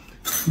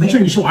没事，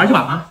你去玩去吧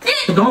啊！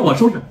等会儿我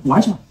收拾，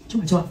玩去吧，去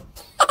吧。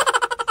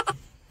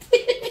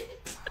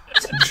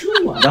吃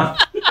我的，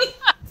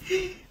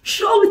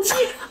烧鸡。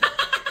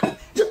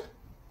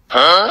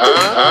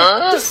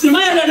这什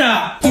么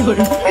呀？这是一个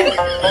人。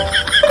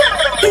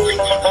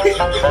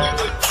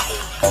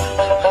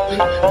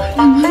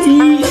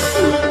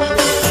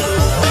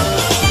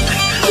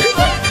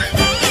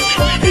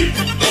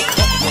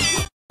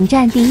冷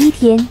战第一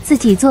天，自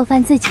己做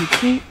饭自己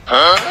吃，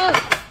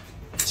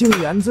竟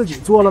然自己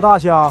做了大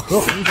虾和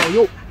红烧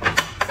肉。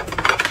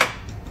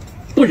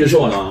不只是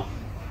我的，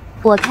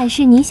我看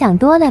是你想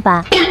多了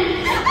吧？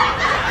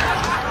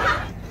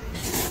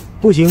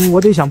不行，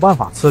我得想办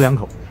法吃2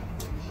口。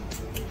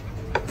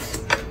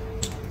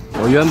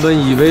我原本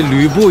以为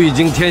吕布已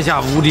经天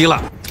下无敌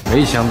了，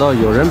没想到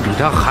有人比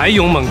他还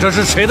勇猛，这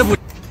是谁的不？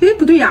哎，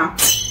不对呀，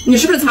你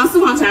是不是藏私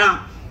房钱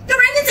了？要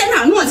不然你在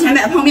哪跟我钱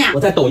买泡面？我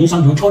在抖音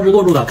商城超值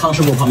购入的康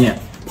师傅泡面，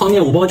泡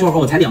面5包券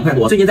后才2块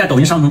多。最近在抖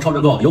音商城超值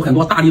购有很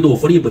多大力度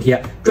福利补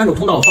贴，专属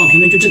通道放评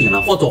论区置顶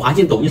了，或左滑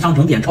进抖音商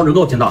城点超值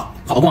购频道，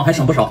好逛还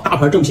省不少，大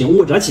牌正品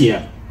5折起。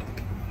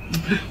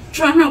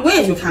吃完饭我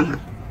也去看看。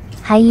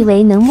还以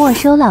为能没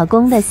收老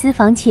公的私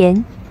房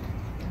钱。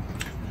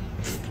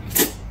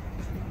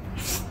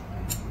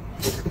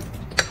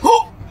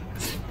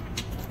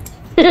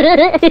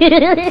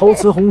偷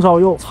吃红烧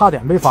肉差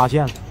点被发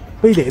现了，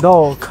被逮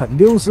到肯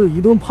定是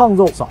一顿胖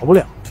揍，少不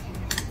了。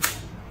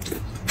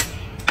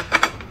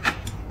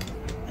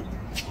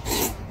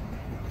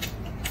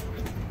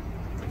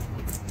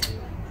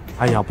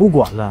哎呀，不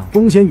管了，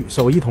风险与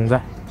收益同在。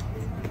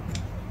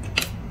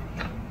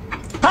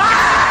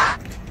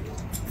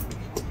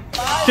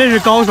这是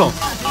高手！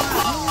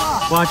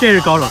哇，这是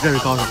高手！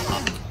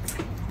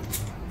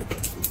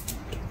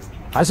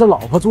还是老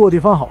婆做的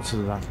饭好吃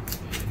啊！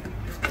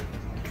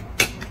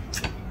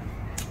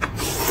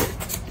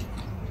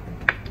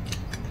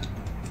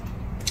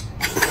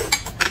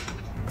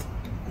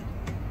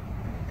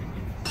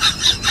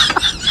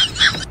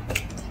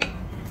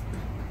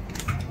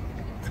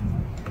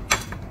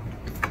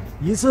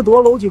一次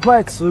多搂几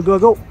块，吃个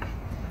够。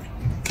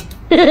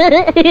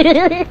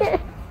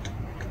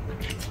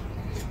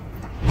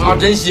啊，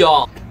真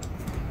香！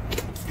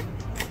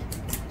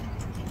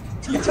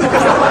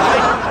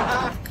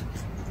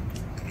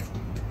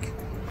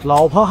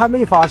老婆还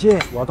没发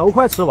现，我都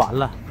快吃完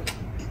了。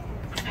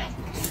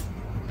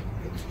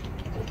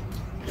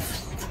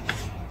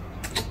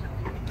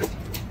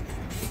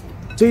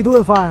这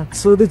顿饭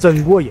吃的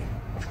真过瘾，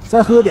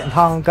再喝点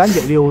汤，赶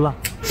紧溜了。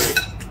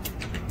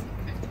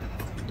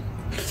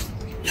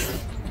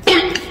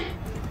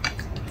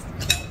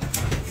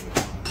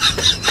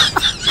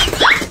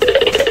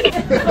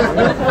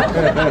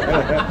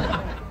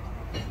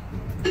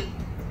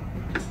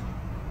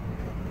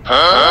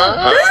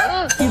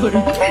一个人，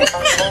有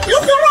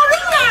红烧肉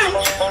呢！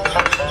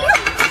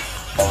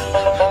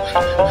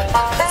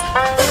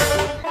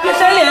别甩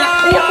脸！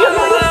哎呀，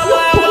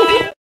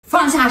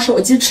放下手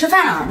机吃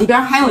饭啊！里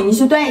边还有，你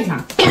去端一下。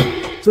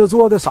这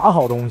做的啥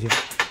好东西？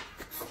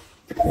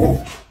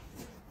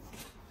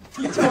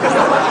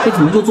这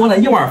怎么就做了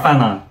1碗饭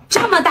呢？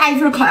这么大一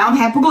份烤羊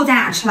排不够咱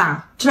俩吃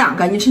了，吃2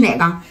个，你吃哪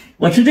个？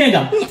我吃这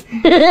个。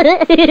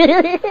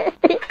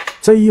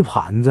这一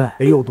盘子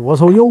得有多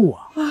少肉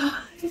啊？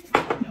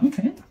羊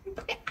排，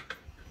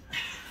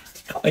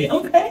烤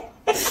羊排。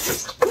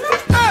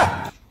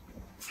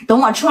等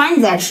我吃完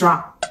你再吃。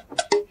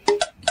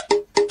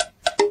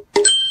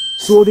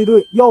说的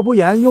对，要不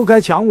然又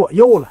该抢我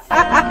肉了。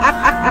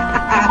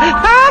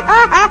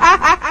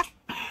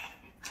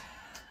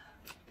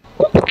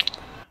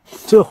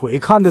这回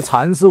看的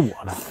馋死我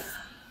了。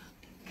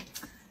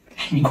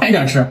你快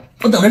点吃，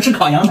我等着吃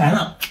烤羊排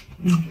呢。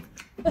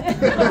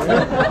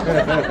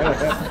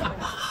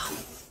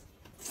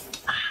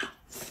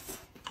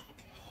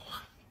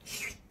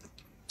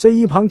这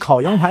一盘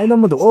烤羊排那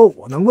么多，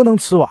我能不能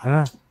吃完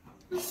啊？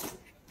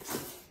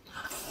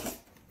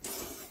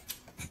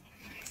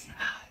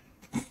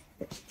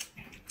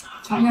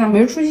尝点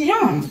没出息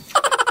样。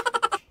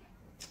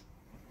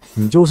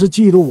你就是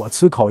嫉妒我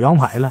吃烤羊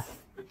排了。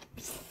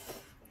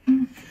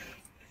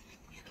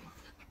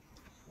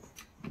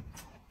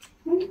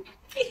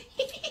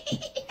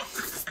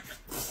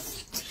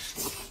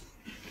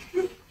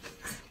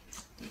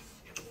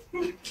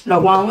老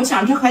公，我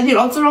想吃海底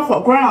捞自热火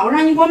锅了，我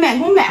让你给我买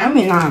了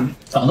没呢？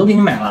早都给你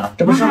买了，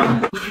这不是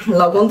吗？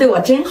老公对我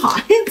真好，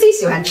最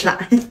喜欢吃了。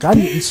赶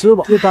紧吃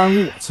吧，别耽误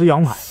我吃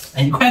羊排。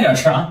哎，你快点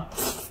吃啊！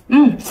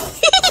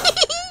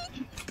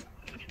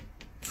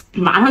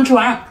马上吃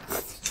完。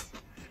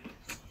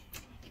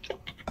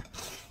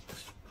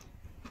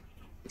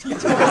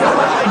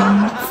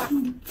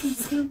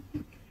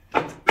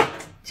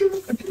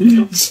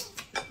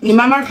你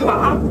慢慢吃吧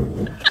啊。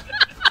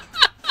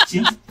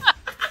行。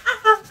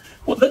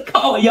我的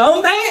烤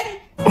羊排，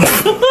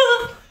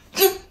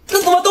这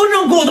怎么都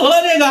剩骨头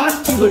了？这个，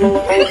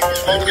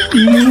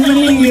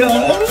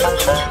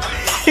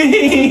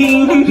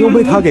又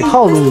被他给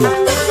套路了。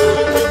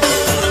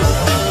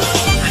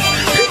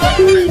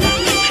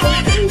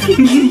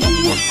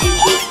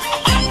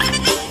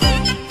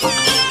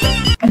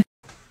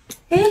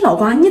哎，老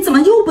公，你怎么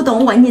又不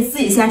等我？你自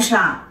己先吃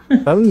啊？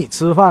等你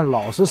吃饭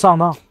老是上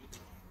当。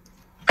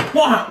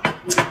哇，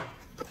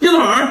冰腿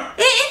儿！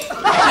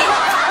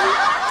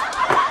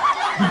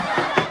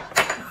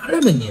拿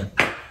着吧你，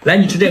来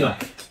你吃这个，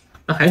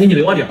那还给你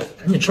留点，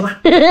赶紧吃吧。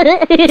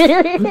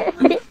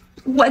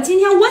我今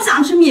天我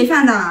想吃米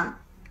饭的。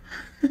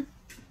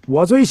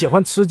我最喜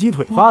欢吃鸡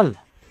腿饭了。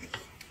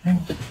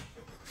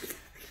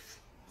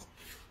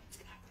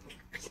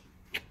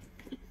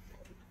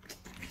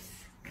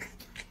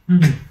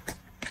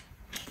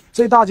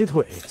这大鸡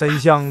腿真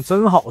香，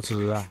真好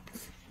吃啊！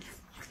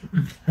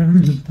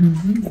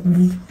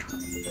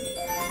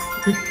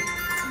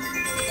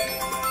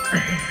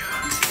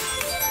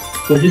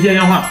我去接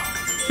电话，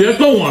别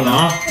逗我了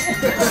啊！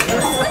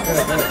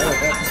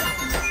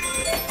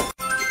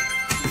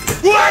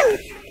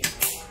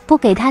不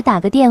给他打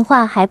个电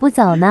话还不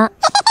走呢，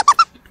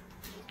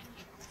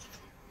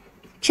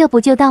这不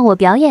就到我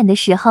表演的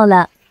时候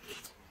了。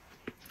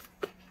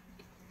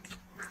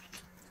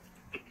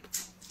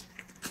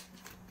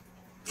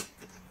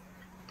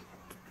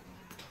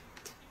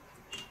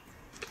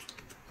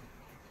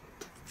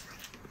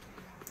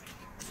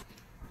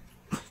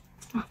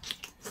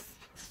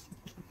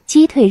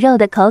鸡腿肉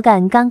的口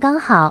感刚刚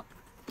好，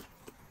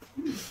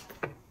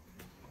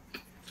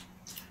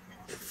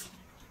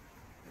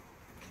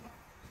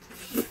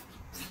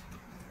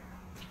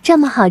这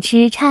么好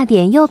吃，差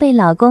点又被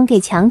老公给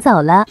抢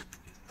走了。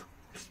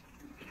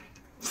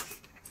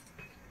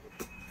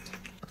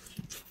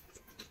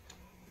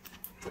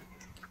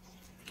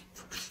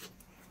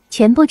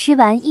全部吃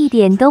完，一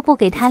点都不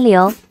给他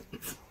留。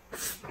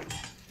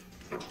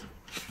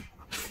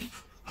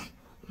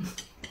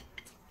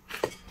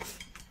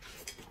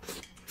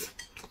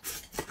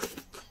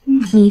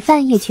米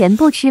饭也全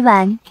部吃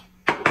完，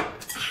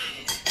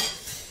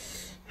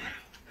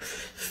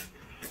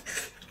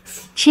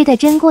吃的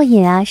真过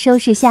瘾啊！收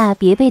拾下，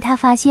别被他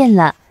发现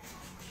了。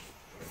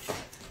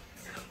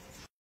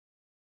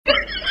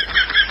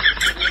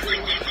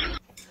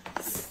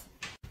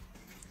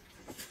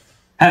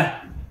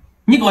哎，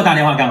你给我打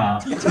电话干嘛？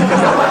你错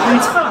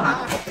了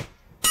吗？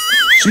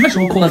什么时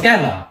候扣的盖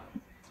子啊？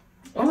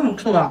我怎么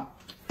扣的？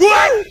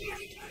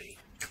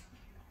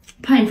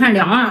怕你犯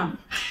凉啊！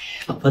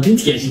老婆真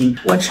贴心。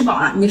我吃饱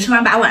了，你吃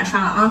完把碗刷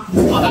了啊。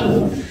好的。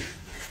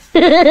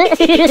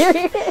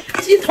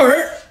鸡腿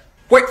儿，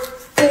喂，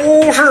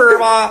不是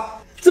吧？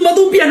怎么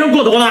都变成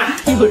骨头了？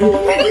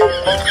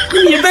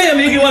米饭也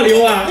没给我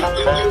留啊！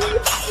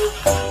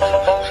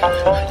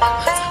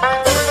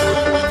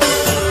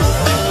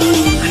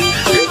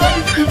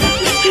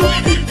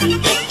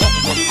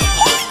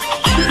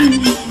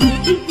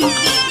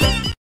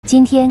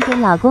今天给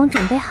老公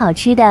准备好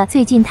吃的，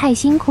最近太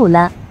辛苦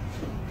了。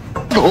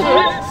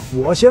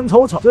我先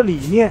瞅瞅这里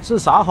面是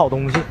啥好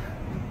东西。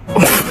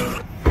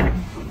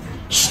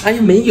啥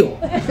也没有。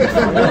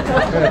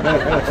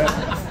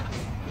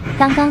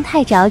刚刚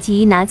太着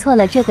急，拿错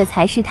了，这个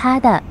才是他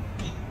的。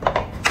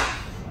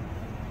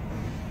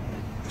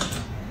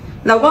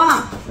老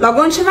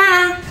公吃饭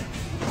啦！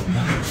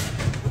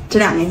这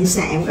两个你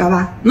选一个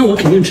吧。那我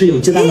肯定吃有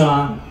鸡蛋的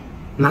啦，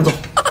拿走。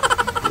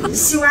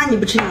西瓜你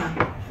不吃吗？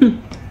哼，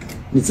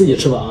你自己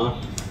吃吧啊。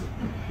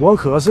我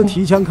可是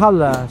提前看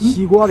了，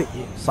西瓜里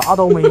啥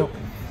都没有。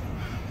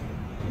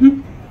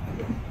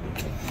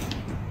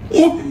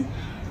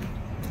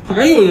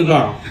还有一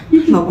个。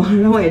老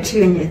公，让我也吃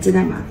个你的鸡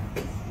蛋吧。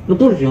那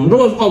不行，这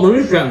个好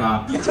危险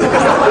啊！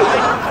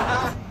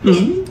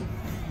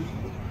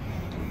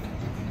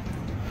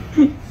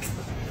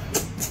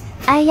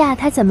哎呀，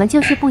他怎么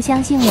就是不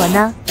相信我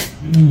呢？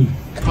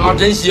啊，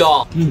真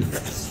香！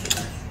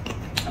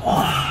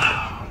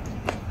哇，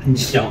很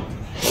香。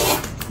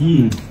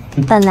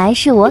本来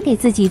是我给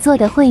自己做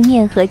的烩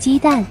面和鸡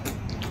蛋，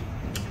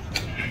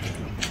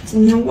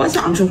今天我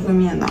想吃烩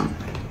面的。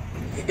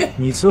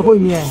你吃烩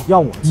面，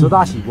让我吃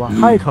大西瓜，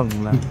太坑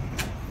了。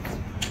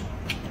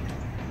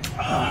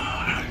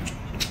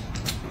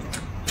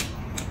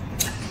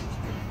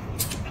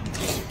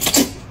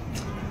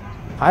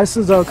还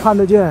试着看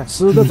得见、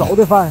吃得着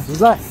的饭实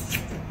在。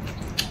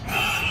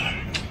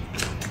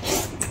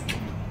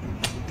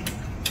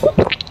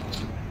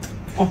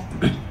哦，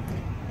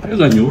还有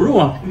个牛肉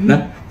啊，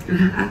来，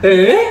哎，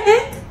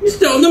你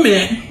想得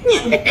美！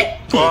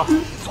我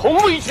从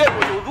未见过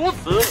有如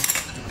此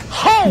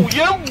厚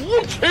颜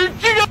无耻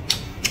之人。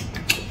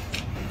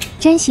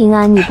真行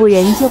啊！你不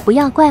仁就不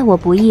要怪我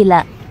不义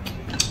了。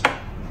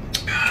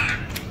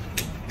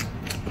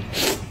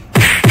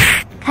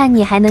看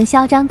你还能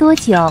嚣张多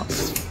久？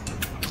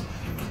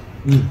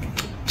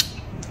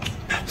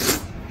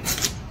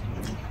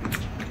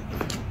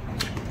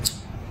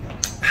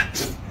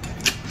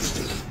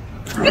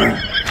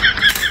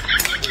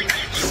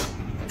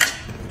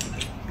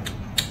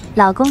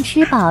老公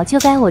吃饱就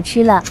该我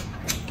吃了。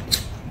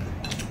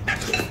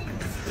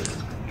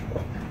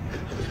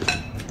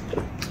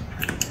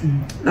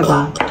老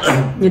公，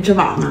你吃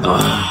饱了吗？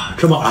啊，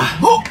吃饱了。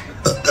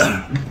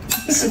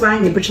西瓜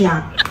你不吃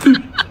呀？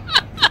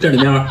这里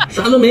面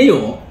啥都没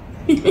有。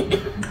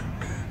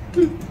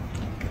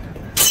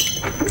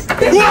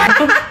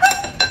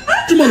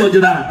这么多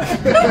鸡蛋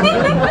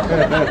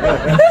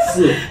，4、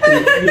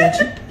5、6、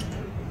7、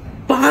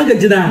8个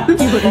鸡蛋，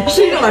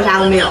谁说了啥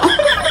都没有？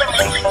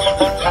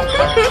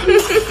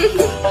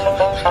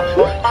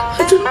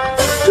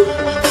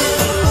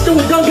这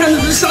我刚看的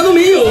啥都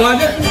没有啊！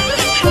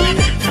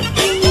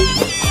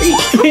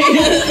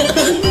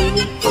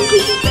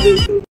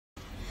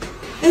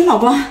哎，老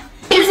公，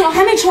你怎么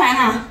还没吃完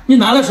呢？你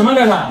拿了什么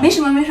来着？没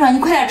什么，没什么，你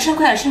快点吃，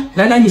快点吃。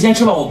来，你先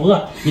吃吧，我不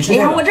饿。你吃。哎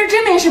呀，我这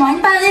真没什么，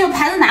你把那个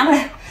盘子拿过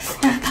来。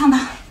哎呀，烫烫。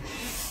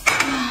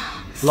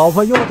老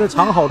婆又得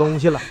藏好东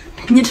西了。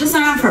你吃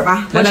酸辣粉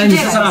吧。来，你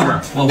吃酸辣粉。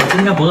我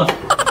今天不饿。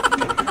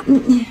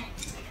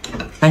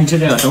来，你吃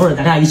这个，等会儿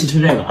咱俩一起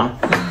吃这个啊。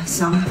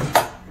行。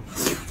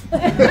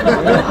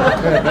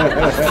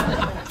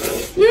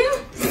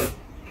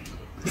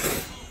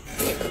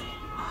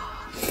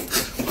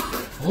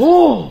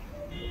哦。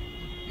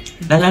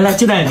来，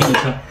鸡蛋也给你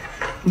吃。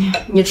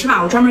你吃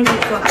吧，我专门给你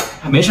做的。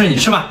没事，你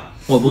吃吧，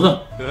我不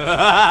饿。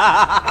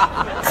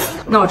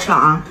那我吃了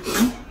啊。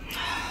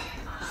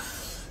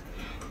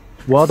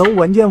我都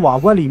闻见瓦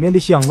罐里面的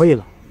香味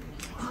了。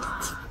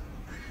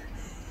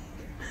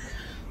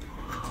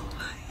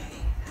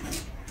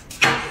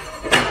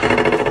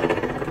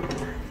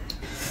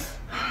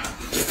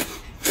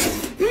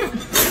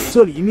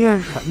这里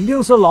面肯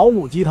定是老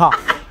母鸡汤。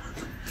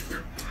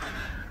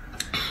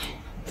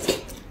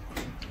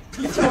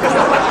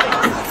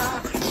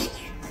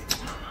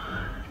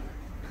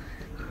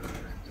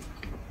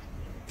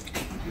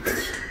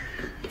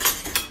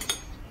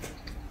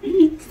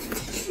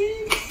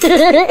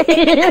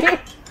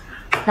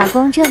老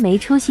公这没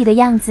出息的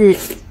样子。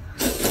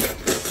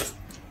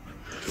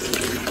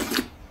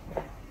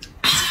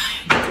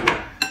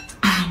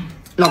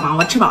老公，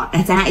我吃饱，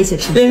来，咱俩一起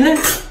吃。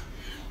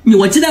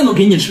我鸡蛋都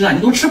给你吃了，你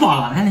都吃饱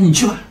了，来，你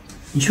去吧，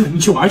你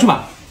去玩去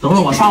吧，等会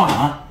儿我刷碗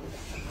啊。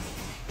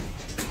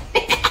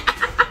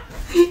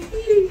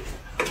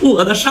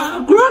我的砂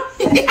锅，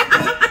这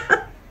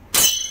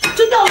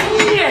叫东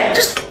西，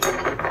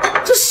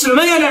这什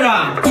么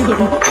呀？这是？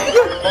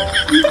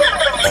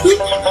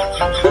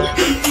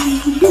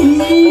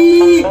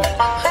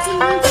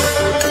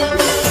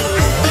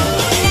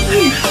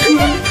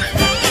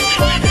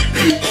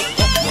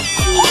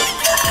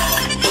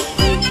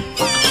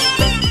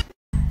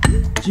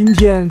今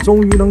天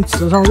终于能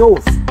吃上肉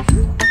了。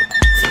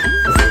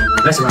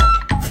来，媳妇儿，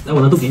来，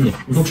我的都给你，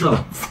你都吃了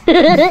吧。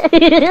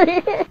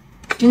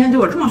今天对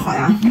我这么好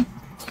呀？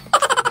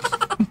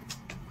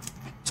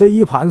这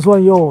一盘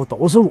涮肉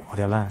都是我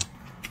的了。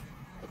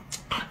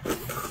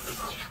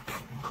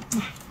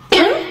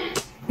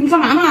你干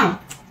嘛呢？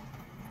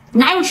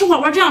哪有吃火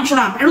锅这样吃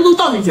的？把肉都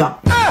倒进去。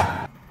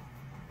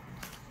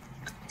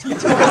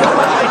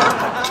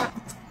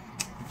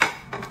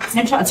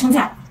先吃点青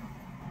菜。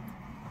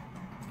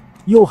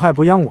肉还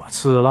不让我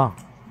吃了。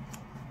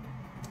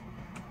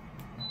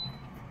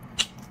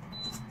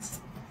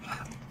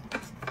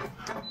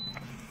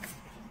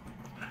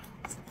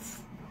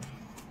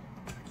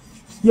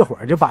一会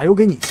儿就把肉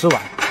给你吃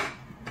完。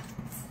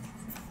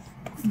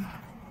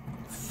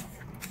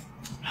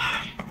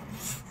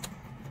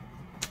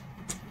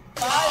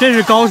这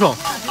是高手，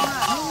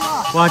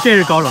哇，这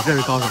是高手，这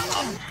是高手。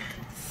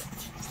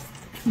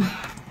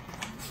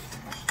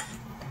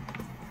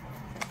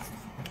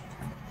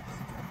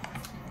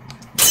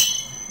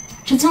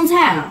吃青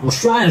菜啊！我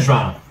涮一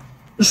涮，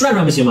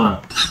涮不行吗？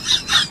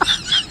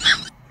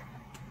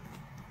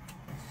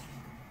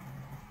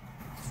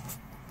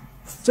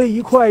这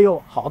一块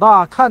肉好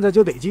大，看着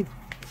就得劲。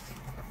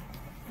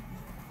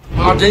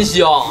啊，真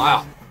香！哎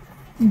呀，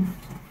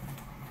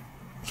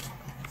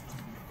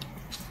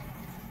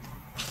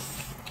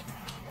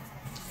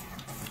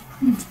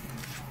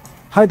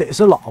还得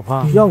是老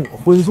婆让我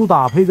荤素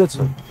搭配着吃。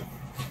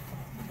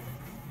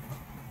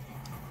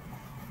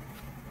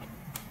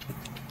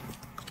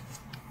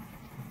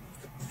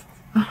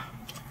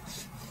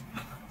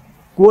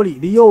锅里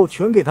的肉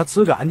全给他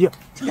吃干净。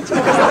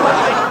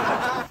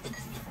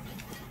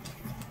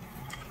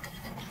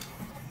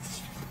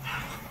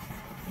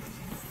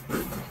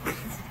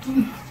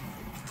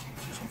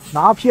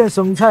拿片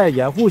生菜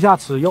掩护下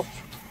吃肉。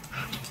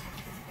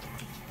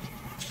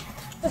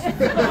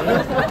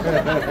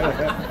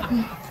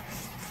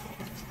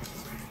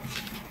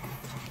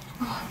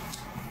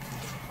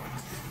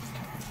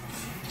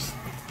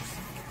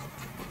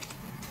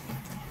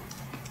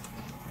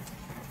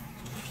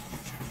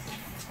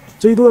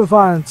这顿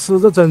饭吃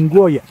着真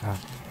过瘾啊！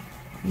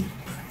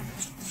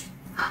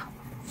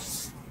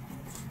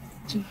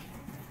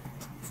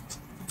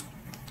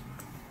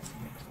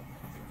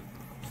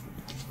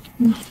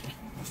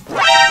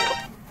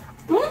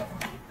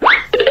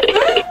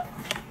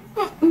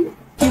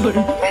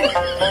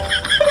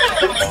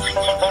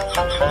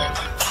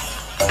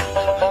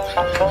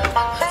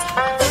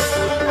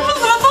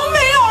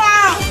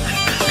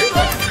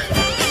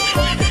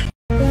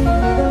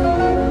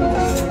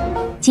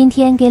今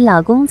天给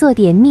老公做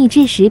点秘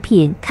制食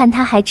品，看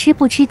他还吃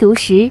不吃独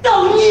食。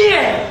造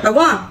孽！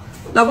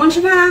老公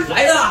吃饭啦！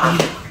来了，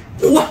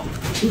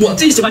我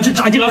最喜欢吃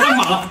炸鸡和汉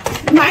堡了。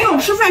哪有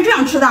吃饭这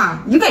样吃的？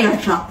一个人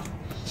吃，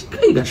一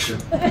个一个吃。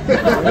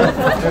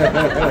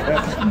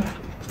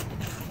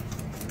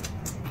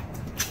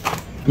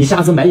你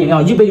下次买饮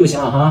料1杯就行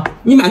了哈，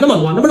你买那么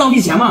多，那不浪费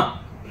钱吗？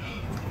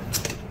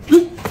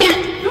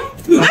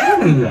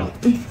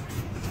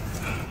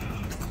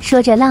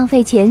说着浪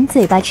费钱，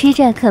嘴巴吃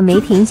着可没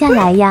停下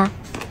来呀。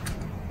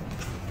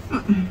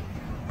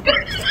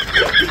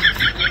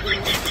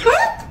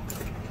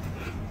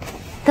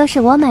都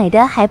是我买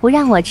的，还不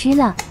让我吃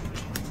了。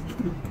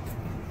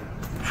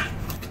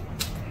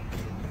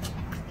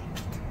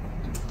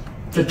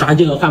这炸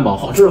鸡和汉堡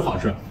好吃是好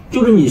吃，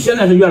就是你现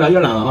在是越来越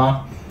懒了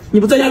哈。你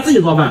不在家自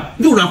己做饭，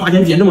又乱花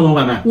钱点这么多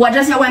外卖。我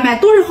这些外卖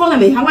都是好的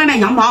美团外卖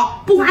羊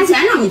毛，不花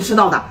钱让你吃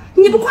到的。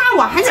你不夸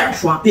我还在这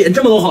说，点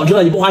这么多好吃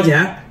的你不花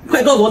钱，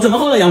快告诉我怎么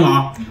薅的羊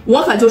毛？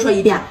我可就说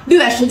一遍，6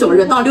月19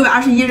日到6月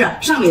21日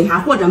上美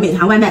团或者美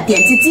团外卖，点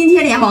击津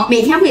贴联盟，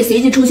每天会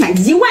随机抽选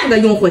1万个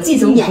用户进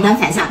行免单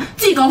返现，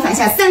最高返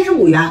现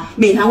35元。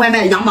美团外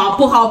卖的羊毛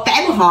不薅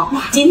白不薅，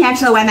今天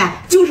吃的外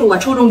卖就是我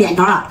抽中点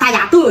着了，大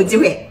家都有机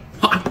会。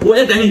我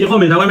也赶紧去薅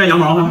美团外卖羊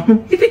毛哈。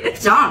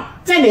行，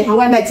在美团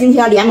外卖津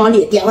贴联盟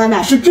里点外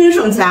卖是真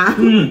省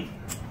钱。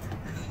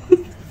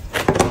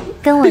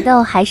跟我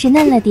斗还是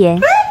嫩了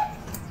点。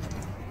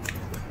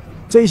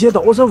这些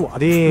都是我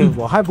的，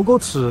我还不够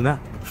吃呢。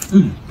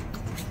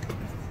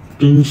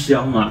真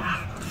香啊！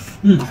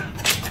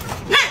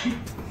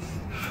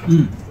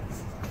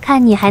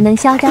看你还能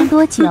嚣张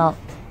多久？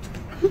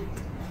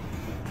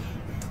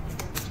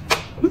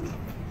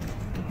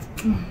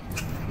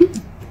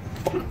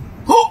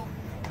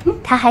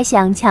他还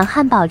想抢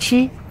汉堡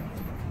吃。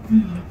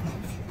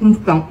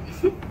香。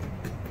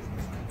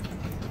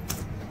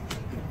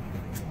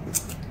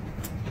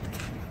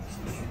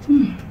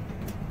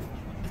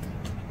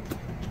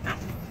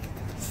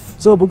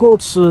这不够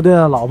吃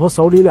的，老婆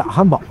手里俩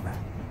汉堡呢，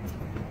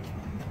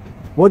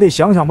我得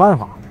想想办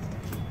法。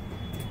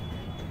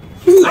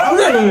这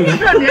年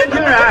轻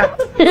人，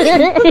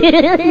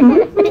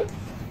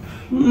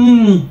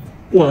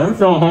果然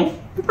香。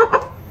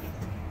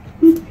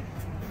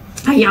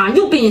哎呀，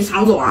又被你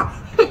抢走了。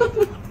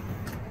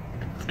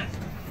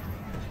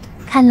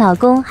看老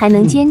公还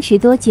能坚持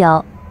多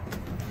久？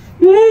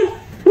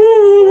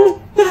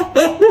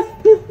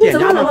店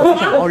家的不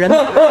少人。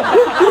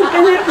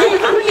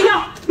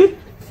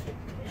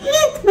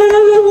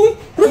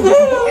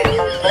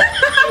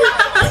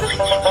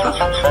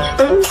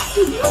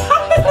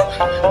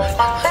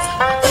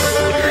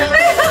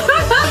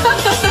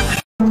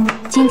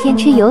今天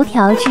吃油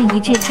条治一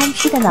治贪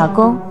吃的老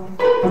公，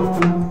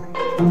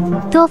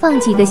多放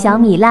几个小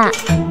米辣。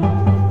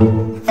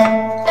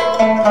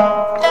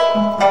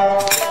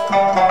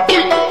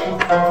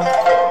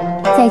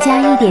再加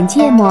一点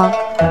芥末。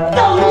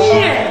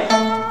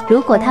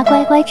如果他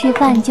乖乖吃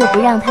饭，就不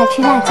让他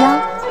吃辣椒。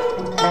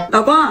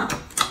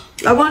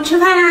老公吃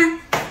饭啦！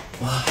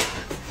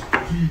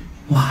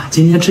哇，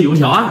今天吃油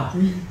条啊？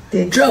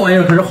对，这玩意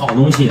儿可是好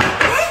东西。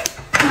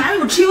哪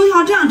有吃油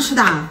条这样吃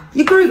的？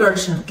一根一根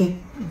吃，给，一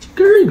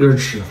根一根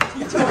吃。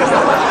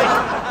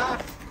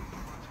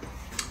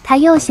他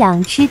又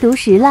想吃独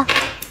食了。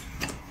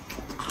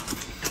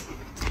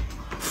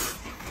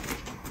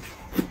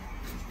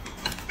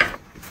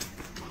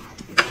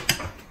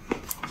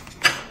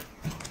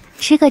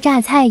吃个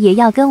榨菜也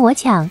要跟我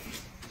抢。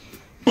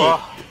我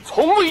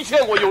从未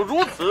见过有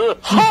如此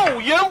厚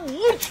颜无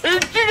耻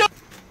之人。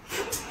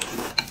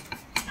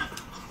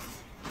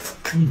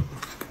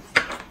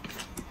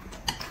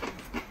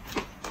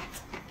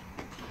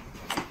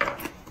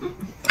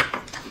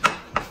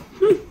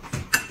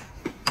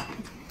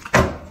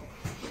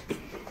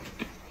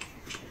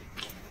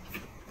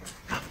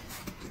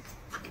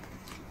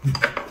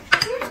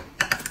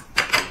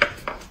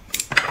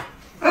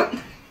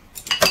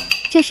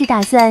这是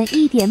打算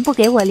一点不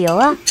给我留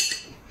啊？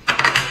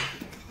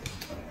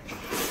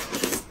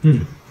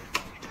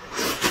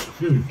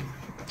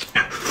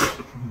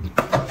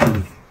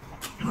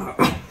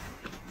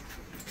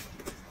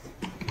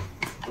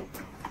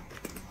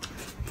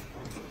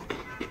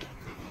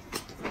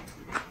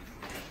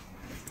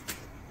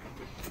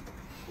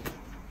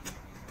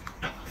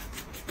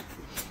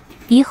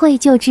一会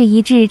就治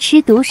一治吃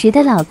独食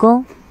的老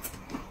公。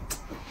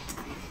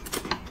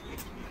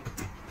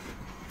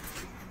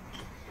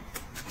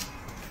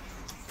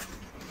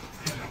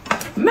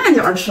慢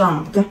点吃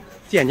啊！对，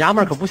见娘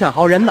们可不像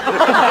好人呢。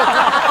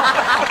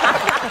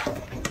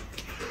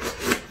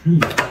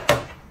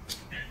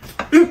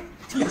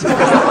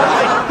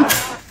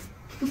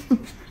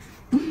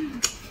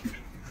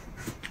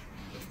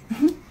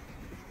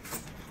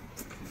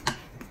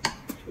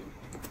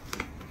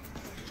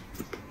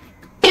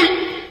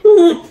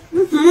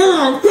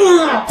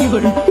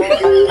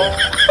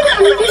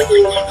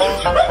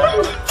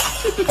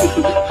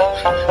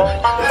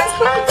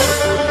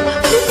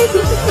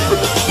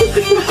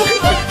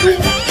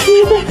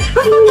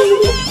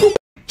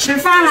吃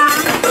饭啦！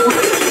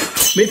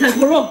梅菜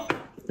扣肉，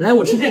来，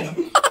我吃这个。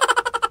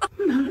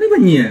拿来吧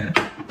你。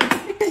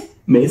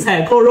梅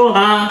菜扣肉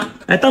啊！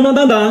哎，等，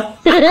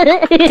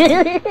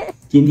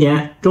今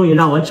天终于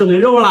让我吃回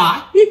肉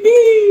了，嘿嘿。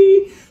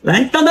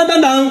来，等，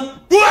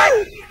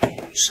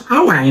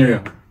啥玩意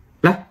儿？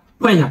来，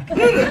换一下。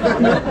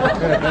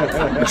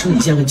我吃米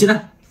线和鸡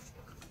蛋，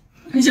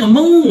还想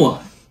蒙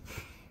我？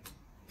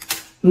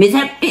梅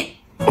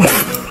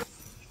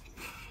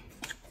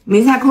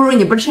菜扣肉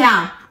你不吃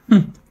呀？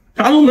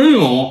啥都没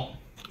有。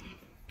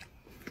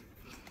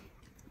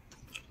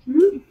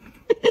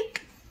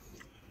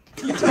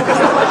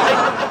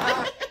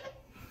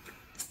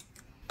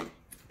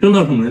真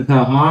的是梅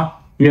菜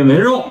哈，也没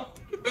肉。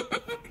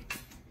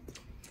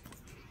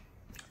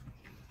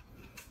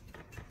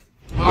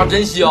啊，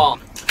真香！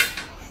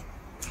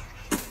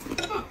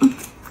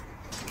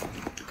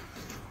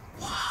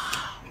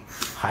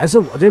还是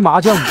我这麻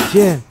酱米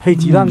线配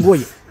鸡蛋过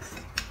瘾。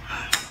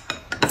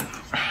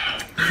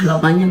老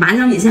婆，你麻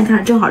酱米线看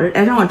着真好吃，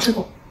来让我吃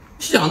口。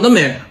想得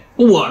美，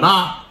我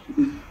呢？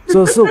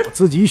这是我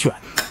自己选。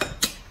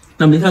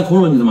那梅菜扣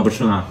肉你怎么不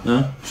吃呢？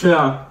是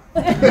啊。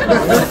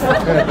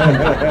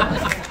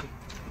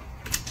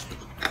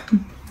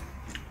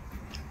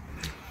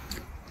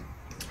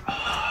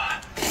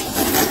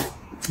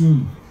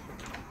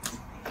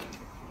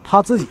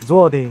他自己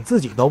做的，自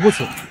己都不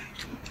吃。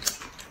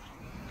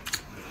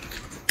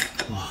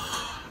哇，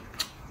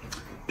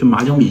这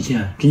麻酱米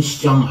线真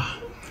香啊！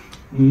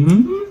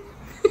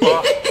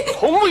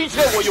从未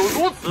见过有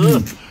如此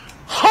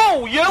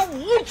厚颜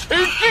无耻之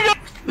人。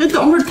那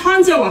等会儿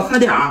汤借我喝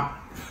点儿。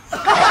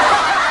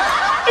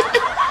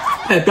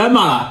太干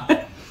巴了。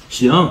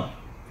行，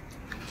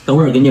等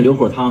会儿给你留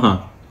口汤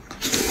哈。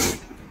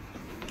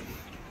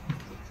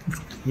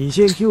米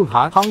线 Q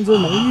弹，汤汁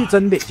浓郁，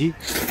真得劲。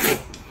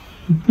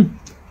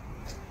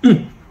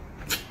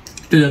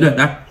对，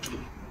来，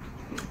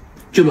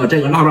就把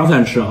这个腊八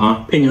饭吃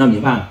啊，配你的米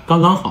饭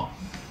刚刚好。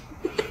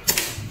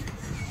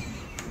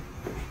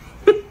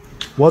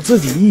我自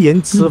己一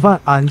人吃饭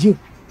安静。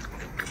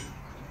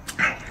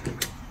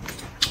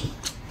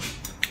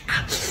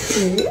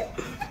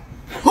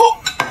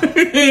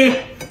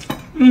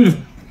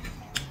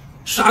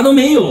啥都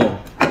没有，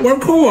玩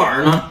抠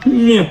碗呢。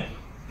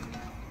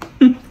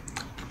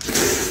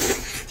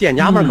见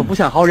娘们可不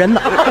像好人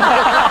呢。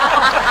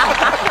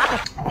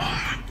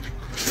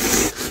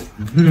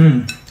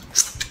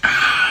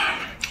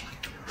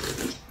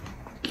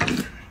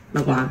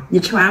老公，你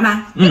吃完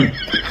吧？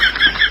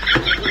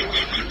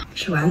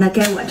吃完了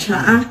该我吃了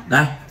啊！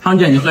来，汤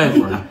姐你喝一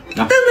口来。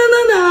来，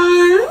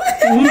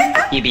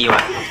噔，一比一碗，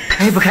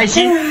开不开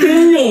心？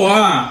真有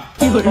啊！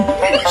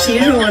谁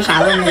说我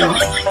啥都没有？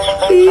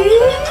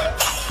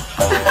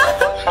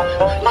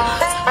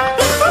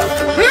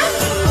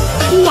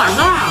我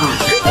呢？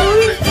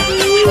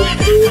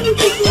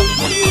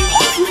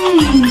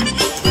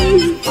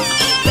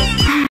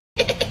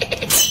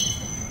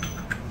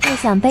又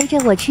想背着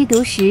我吃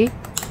独食，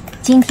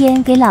今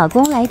天给老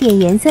公来点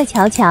颜色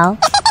瞧瞧。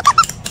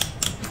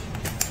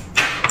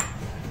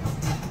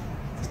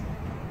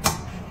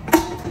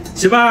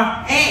媳妇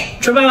儿，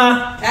吃饭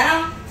了。来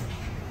了。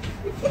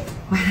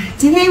哇，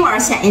今天一会儿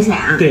选一选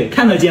啊。对，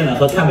看得见的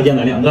和看不见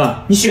的两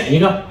个，你选一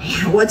个。哎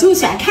呀，我就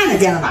选看得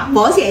见的吧，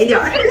保险一点。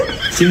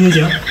行，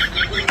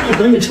我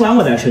等你吃完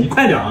我再吃，你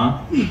快点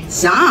啊。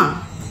行。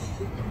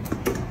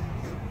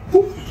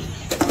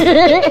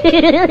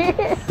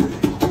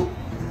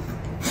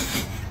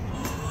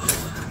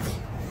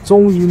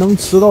终于能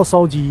吃到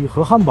烧鸡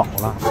和汉堡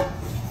了。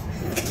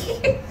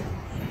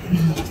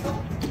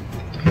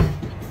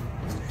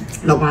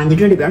老公，你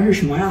这里边是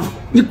什么呀？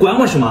你管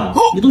我什么？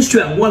你都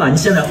选过了，你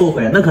现在后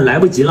悔那可来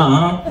不及了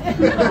啊！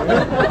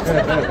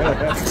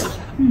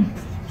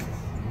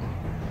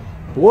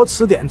多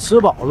吃点，吃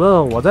饱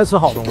了我再吃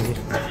好东西。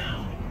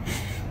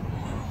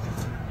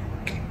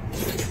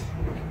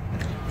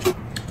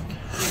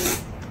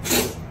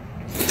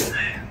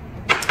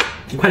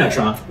快点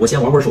吃啊！我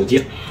先玩会儿手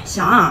机。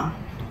行啊。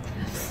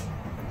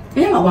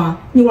哎，老公，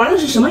你玩的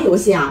是什么游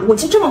戏啊？我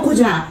去这么酷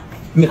炫。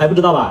你还不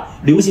知道吧？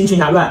流星群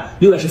侠传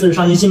6月14日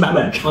上新新版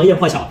本，长夜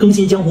破晓，更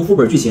新江湖副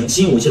本剧情，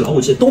新武器、老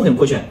武器都很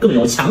酷炫，更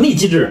有强力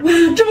机制。哇，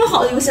这么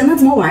好的游戏，那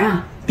怎么玩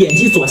啊？点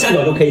击左下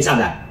角就可以下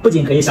载，不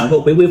仅可以享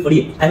受回归福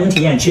利，还能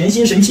体验全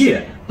新神器。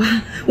哇，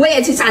我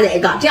也去下载一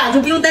个，这样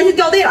就不用担心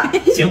掉队了。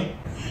行，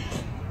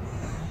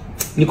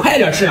你快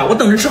点吃呀，我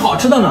等着吃好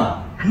吃的呢。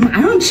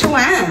马上吃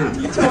完。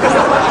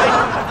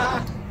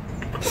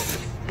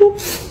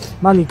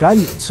那你赶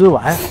紧吃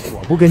完，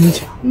我不跟你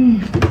抢。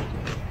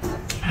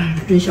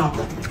真香。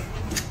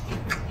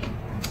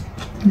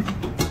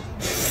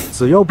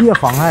只要别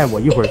妨碍我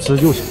一会儿吃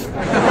就行。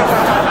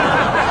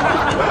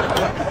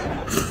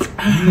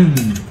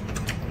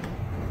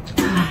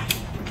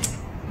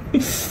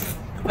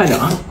快点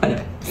啊，快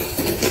点！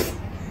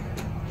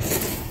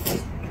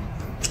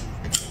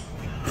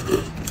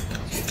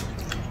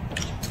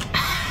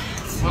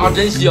啊，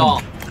真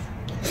香！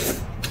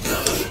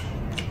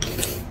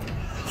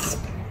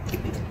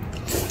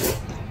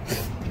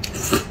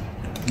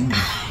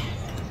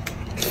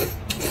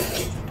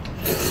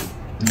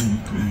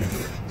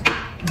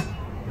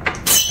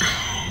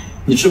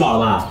你吃饱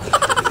了吧？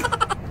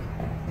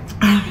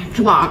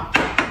吃饱，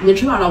你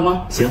吃吧，老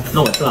公。行，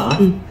那我吃了啊。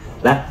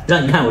来，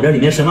让你看我这里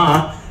面什么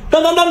啊？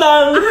当当当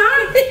当！啊，你还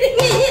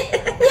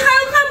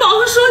有汉堡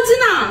和烧鸡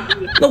呢？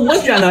那我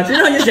选的，谁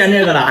让你选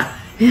这个的？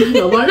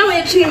老公，让我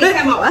也吃一个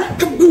汉堡吧。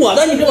这我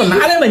的，你给我拿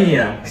来吧你！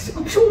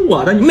是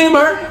我的，你没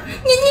门儿！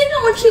你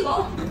让我吃一个。